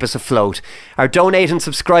to keep us afloat. Our donate and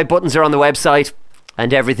subscribe buttons are on the website,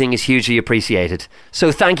 and everything is hugely appreciated.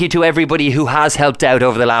 So thank you to everybody who has helped out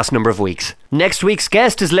over the last number of weeks. Next week's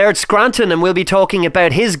guest is Laird Scranton, and we'll be talking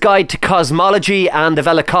about his guide to cosmology and the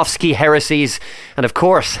Velikovsky heresies. And of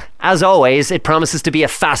course, as always, it promises to be a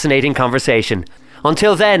fascinating conversation.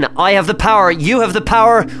 Until then, I have the power, you have the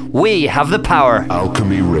power, we have the power.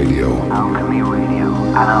 Alchemy Radio. Alchemy Radio.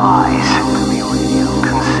 Analyze. Alchemy Radio.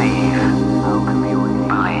 Conceive. Alchemy Radio.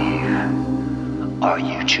 Believe. Are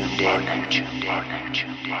you tuned in? Are you tuned in? Are you tuned in? Are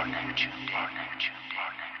you tuned in? Are you tuned in?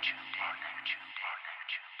 Are you tuned in? Are you tuned in? Are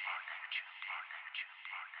you tuned in? Are you tuned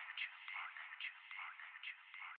in?